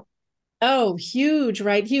pleasing too. Oh, huge,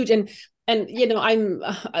 right? Huge. And I'm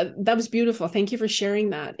that was beautiful. Thank you for sharing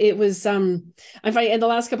that. It was I'm finding in the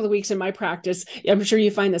last couple of weeks in my practice, I'm sure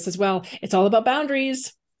you find this as well. It's all about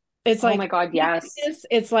boundaries. It's Oh like my God, yes.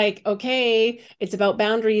 it's like, okay, it's about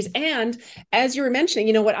boundaries. And as you were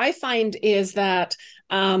mentioning, what I find is that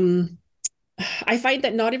I find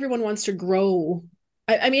that not everyone wants to grow.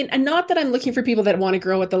 I mean, and not that I'm looking for people that want to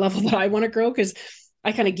grow at the level that I want to grow, because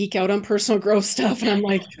I kind of geek out on personal growth stuff. And I'm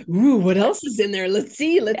like, ooh, what else is in there? Let's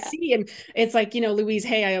see, let's Yeah. see. And it's like, Louise,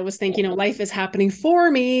 hey, I always think, life is happening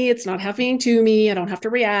for me. It's not happening to me. I don't have to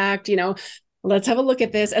react. let's have a look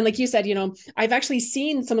at this. And like you said, I've actually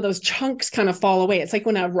seen some of those chunks kind of fall away. It's like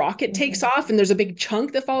when a rocket takes off and there's a big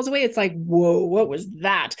chunk that falls away. It's like, whoa, what was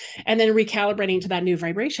that? And then recalibrating to that new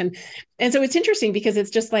vibration. And so it's interesting because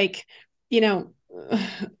it's just like, you know,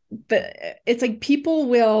 it's like people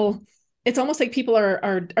will, it's almost like people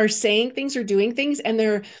are saying things or doing things, and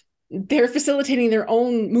they're facilitating their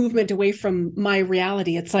own movement away from my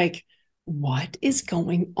reality. It's like, what is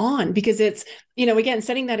going on? Because it's, again,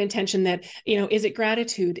 setting that intention that, is it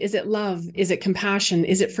gratitude? Is it love? Is it compassion?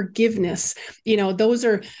 Is it forgiveness? Those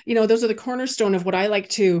are the cornerstone of what I like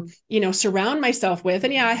to, surround myself with.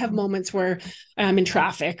 And yeah, I have moments where I'm in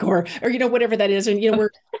traffic or, whatever that is. And,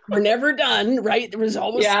 we're never done, right? There's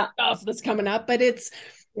always stuff that's coming up, but it's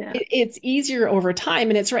easier over time.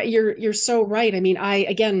 And it's right. You're so right. I mean,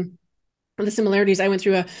 again, the similarities, I went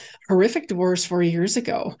through a horrific divorce 4 years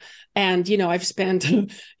ago. And, I've spent,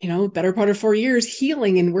 better part of 4 years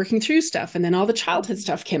healing and working through stuff. And then all the childhood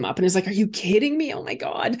stuff came up and it's like, are you kidding me? Oh my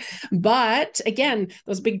God. But again,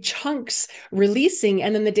 those big chunks releasing.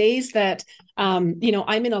 And then the days that, I'm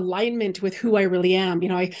in alignment with who I really am.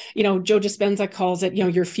 Joe Dispenza calls it,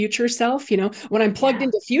 your future self. When I'm plugged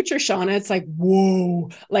into future Shauna, it's like,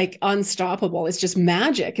 whoa, like unstoppable. It's just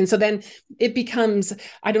magic. And so then it becomes,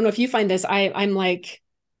 I don't know if you find this, I'm like,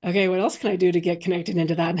 okay, what else can I do to get connected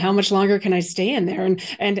into that? And how much longer can I stay in there?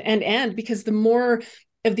 And because the more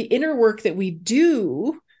of the inner work that we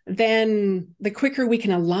do, then the quicker we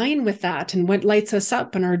can align with that and what lights us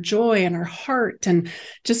up and our joy and our heart. And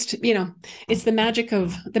just, it's the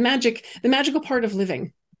magical part of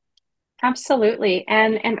living. Absolutely.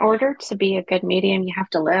 And in order to be a good medium, you have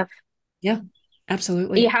to live. Yeah,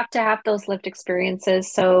 absolutely. You have to have those lived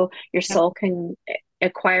experiences so your soul can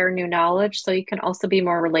acquire new knowledge, so you can also be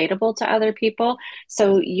more relatable to other people,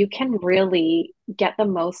 so you can really get the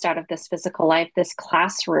most out of this physical life, this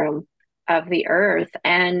classroom of the earth.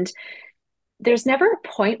 And there's never a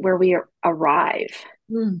point where we arrive.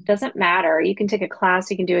 Doesn't matter. You can take a class,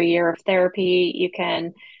 you can do a year of therapy, you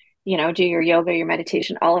can, do your yoga, your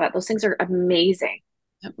meditation, all of that. Those things are amazing.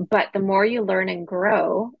 Yep. But the more you learn and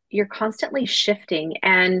grow, you're constantly shifting.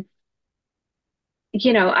 And,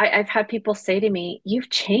 I've had people say to me, you've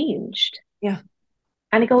changed. Yeah.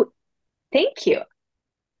 And I go, thank you.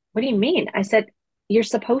 What do you mean? I said, you're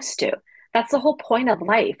supposed to. That's the whole point of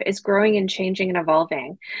life, is growing and changing and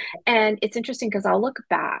evolving. And it's interesting because I'll look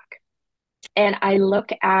back and I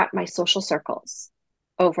look at my social circles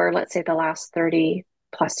over, let's say, the last 30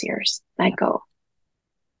 plus years. And I go,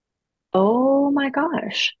 oh my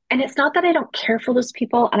gosh. And it's not that I don't care for those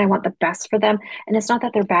people and I want the best for them. And it's not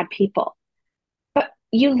that they're bad people, but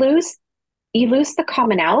you lose the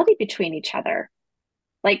commonality between each other,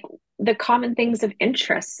 like the common things of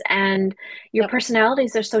interest, and your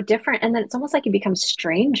personalities are so different. And then it's almost like you become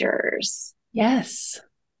strangers. Yes,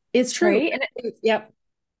 it's true. Right. Yep.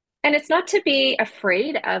 And it's not to be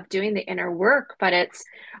afraid of doing the inner work, but it's,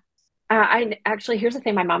 I actually, here's the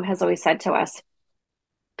thing my mom has always said to us.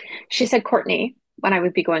 She said, Courtney, when I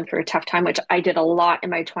would be going through a tough time, which I did a lot in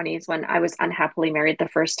my 20s when I was unhappily married the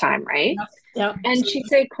first time, right? Yep. And she'd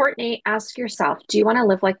say, Courtney, ask yourself, do you want to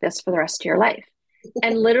live like this for the rest of your life?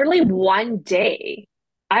 And literally one day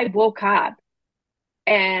I woke up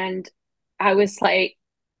and I was like,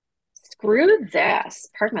 screw this.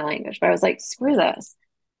 Pardon my language, but I was like, screw this.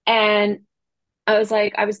 And I was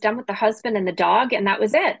like, I was done with the husband and the dog, and that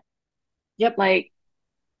was it. Yep. Like,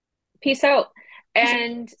 peace out.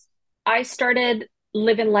 And I started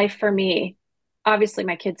living life for me, obviously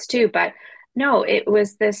my kids too, but no, it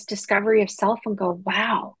was this discovery of self and go,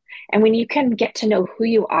 wow. And when you can get to know who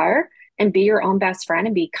you are and be your own best friend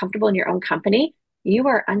and be comfortable in your own company, you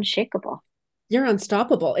are unshakable. You're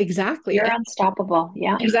unstoppable. Exactly. You're unstoppable.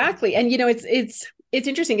 Yeah. Exactly. And it's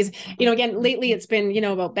interesting is, again, lately it's been,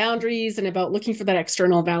 about boundaries and about looking for that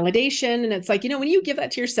external validation. And it's like, when you give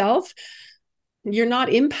that to yourself, you're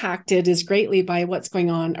not impacted as greatly by what's going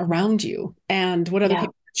on around you and what other people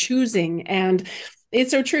are choosing. And it's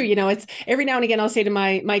so true. It's every now and again, I'll say to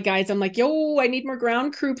my guys, I'm like, yo, I need more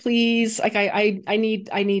ground crew, please. Like I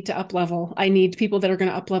need to up level. I need people that are going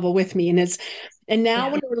to up level with me. And now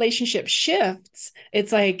when a relationship shifts,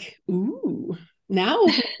 it's like, ooh, now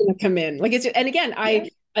who's going to come in? Like and again, I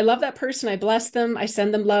love that person. I bless them. I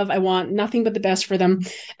send them love. I want nothing but the best for them.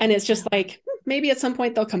 And it's just like, maybe at some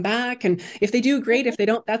point they'll come back. And if they do, great. If they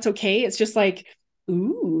don't, that's okay. It's just like,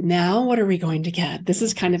 ooh, now what are we going to get? This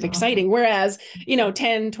is kind of exciting. Whereas,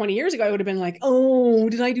 10, 20 years ago, I would have been like, oh,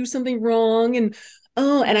 did I do something wrong? And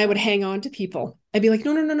I would hang on to people. I'd be like,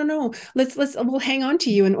 no. We'll hang on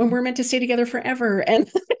to you. And we're meant to stay together forever. And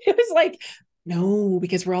it was like, no,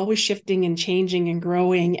 because we're always shifting and changing and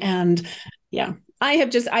growing. And Yeah. I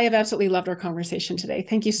have absolutely loved our conversation today.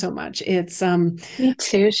 Thank you so much. Me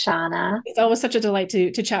too, Shauna. It's always such a delight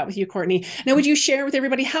to chat with you, Courtney. Now, would you share with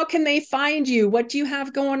everybody, how can they find you? What do you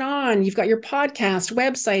have going on? You've got your podcast,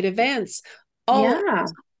 website, events, all. Yeah.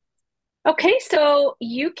 Okay, so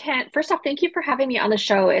you can, first off, thank you for having me on the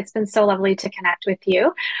show. It's been so lovely to connect with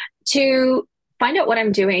you. To find out what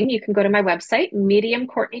I'm doing, you can go to my website,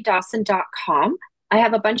 mediumcourtneydawson.com. I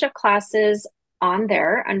have a bunch of classes on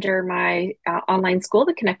there under my online school,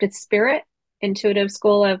 the Connected Spirit Intuitive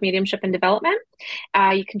School of Mediumship and Development.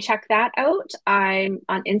 You can check that out. I'm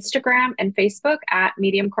on Instagram and Facebook at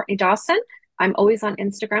Medium Courtney Dawson. I'm always on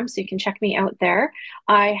Instagram, so you can check me out there.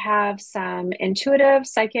 I have some intuitive,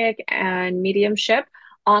 psychic, and mediumship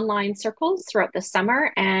online circles throughout the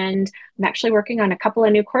summer, and I'm actually working on a couple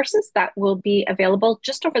of new courses that will be available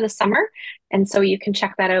just over the summer. And so you can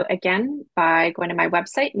check that out again by going to my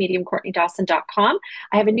website, mediumcourtneydawson.com.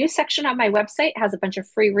 I have a new section on my website, it has a bunch of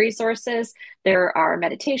free resources. There are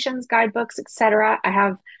meditations, guidebooks, etc. I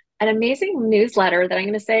have an amazing newsletter that I'm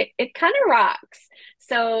going to say it kind of rocks.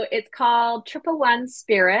 So it's called Triple One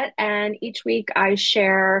Spirit, and each week I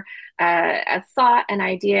share a thought, an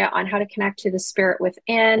idea on how to connect to the spirit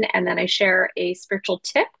within, and then I share a spiritual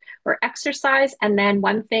tip or exercise, and then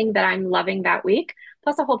one thing that I'm loving that week,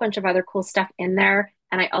 plus a whole bunch of other cool stuff in there.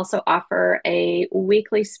 And I also offer a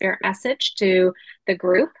weekly spirit message to the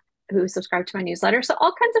group who subscribe to my newsletter. So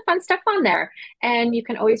all kinds of fun stuff on there. And you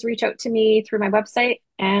can always reach out to me through my website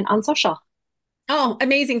and on social. Oh,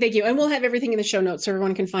 amazing. Thank you. And we'll have everything in the show notes so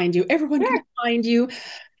everyone can find you. Everyone can Sure. find you.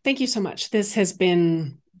 Thank you so much. This has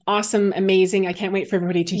been awesome, amazing. I can't wait for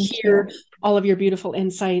everybody to Thank hear you. all of your beautiful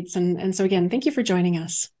insights. And so again, thank you for joining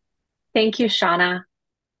us. Thank you, Shauna.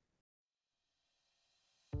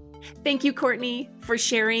 Thank you, Courtney, for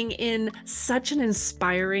sharing in such an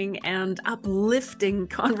inspiring and uplifting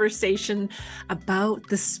conversation about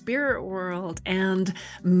the spirit world and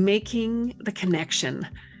making the connection.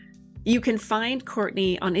 You can find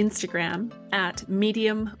Courtney on Instagram at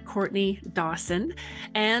Medium Courtney Dawson,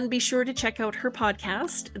 and be sure to check out her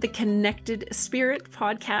podcast, the Connected Spirit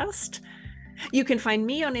Podcast. You can find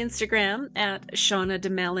me on Instagram at Shauna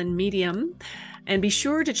DeMelon Medium, and be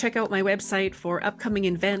sure to check out my website for upcoming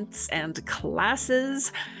events and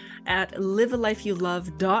classes at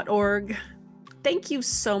livealifeyoulove.org. Thank you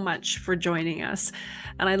so much for joining us,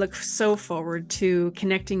 and I look so forward to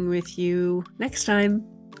connecting with you next time.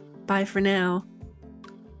 Bye for now.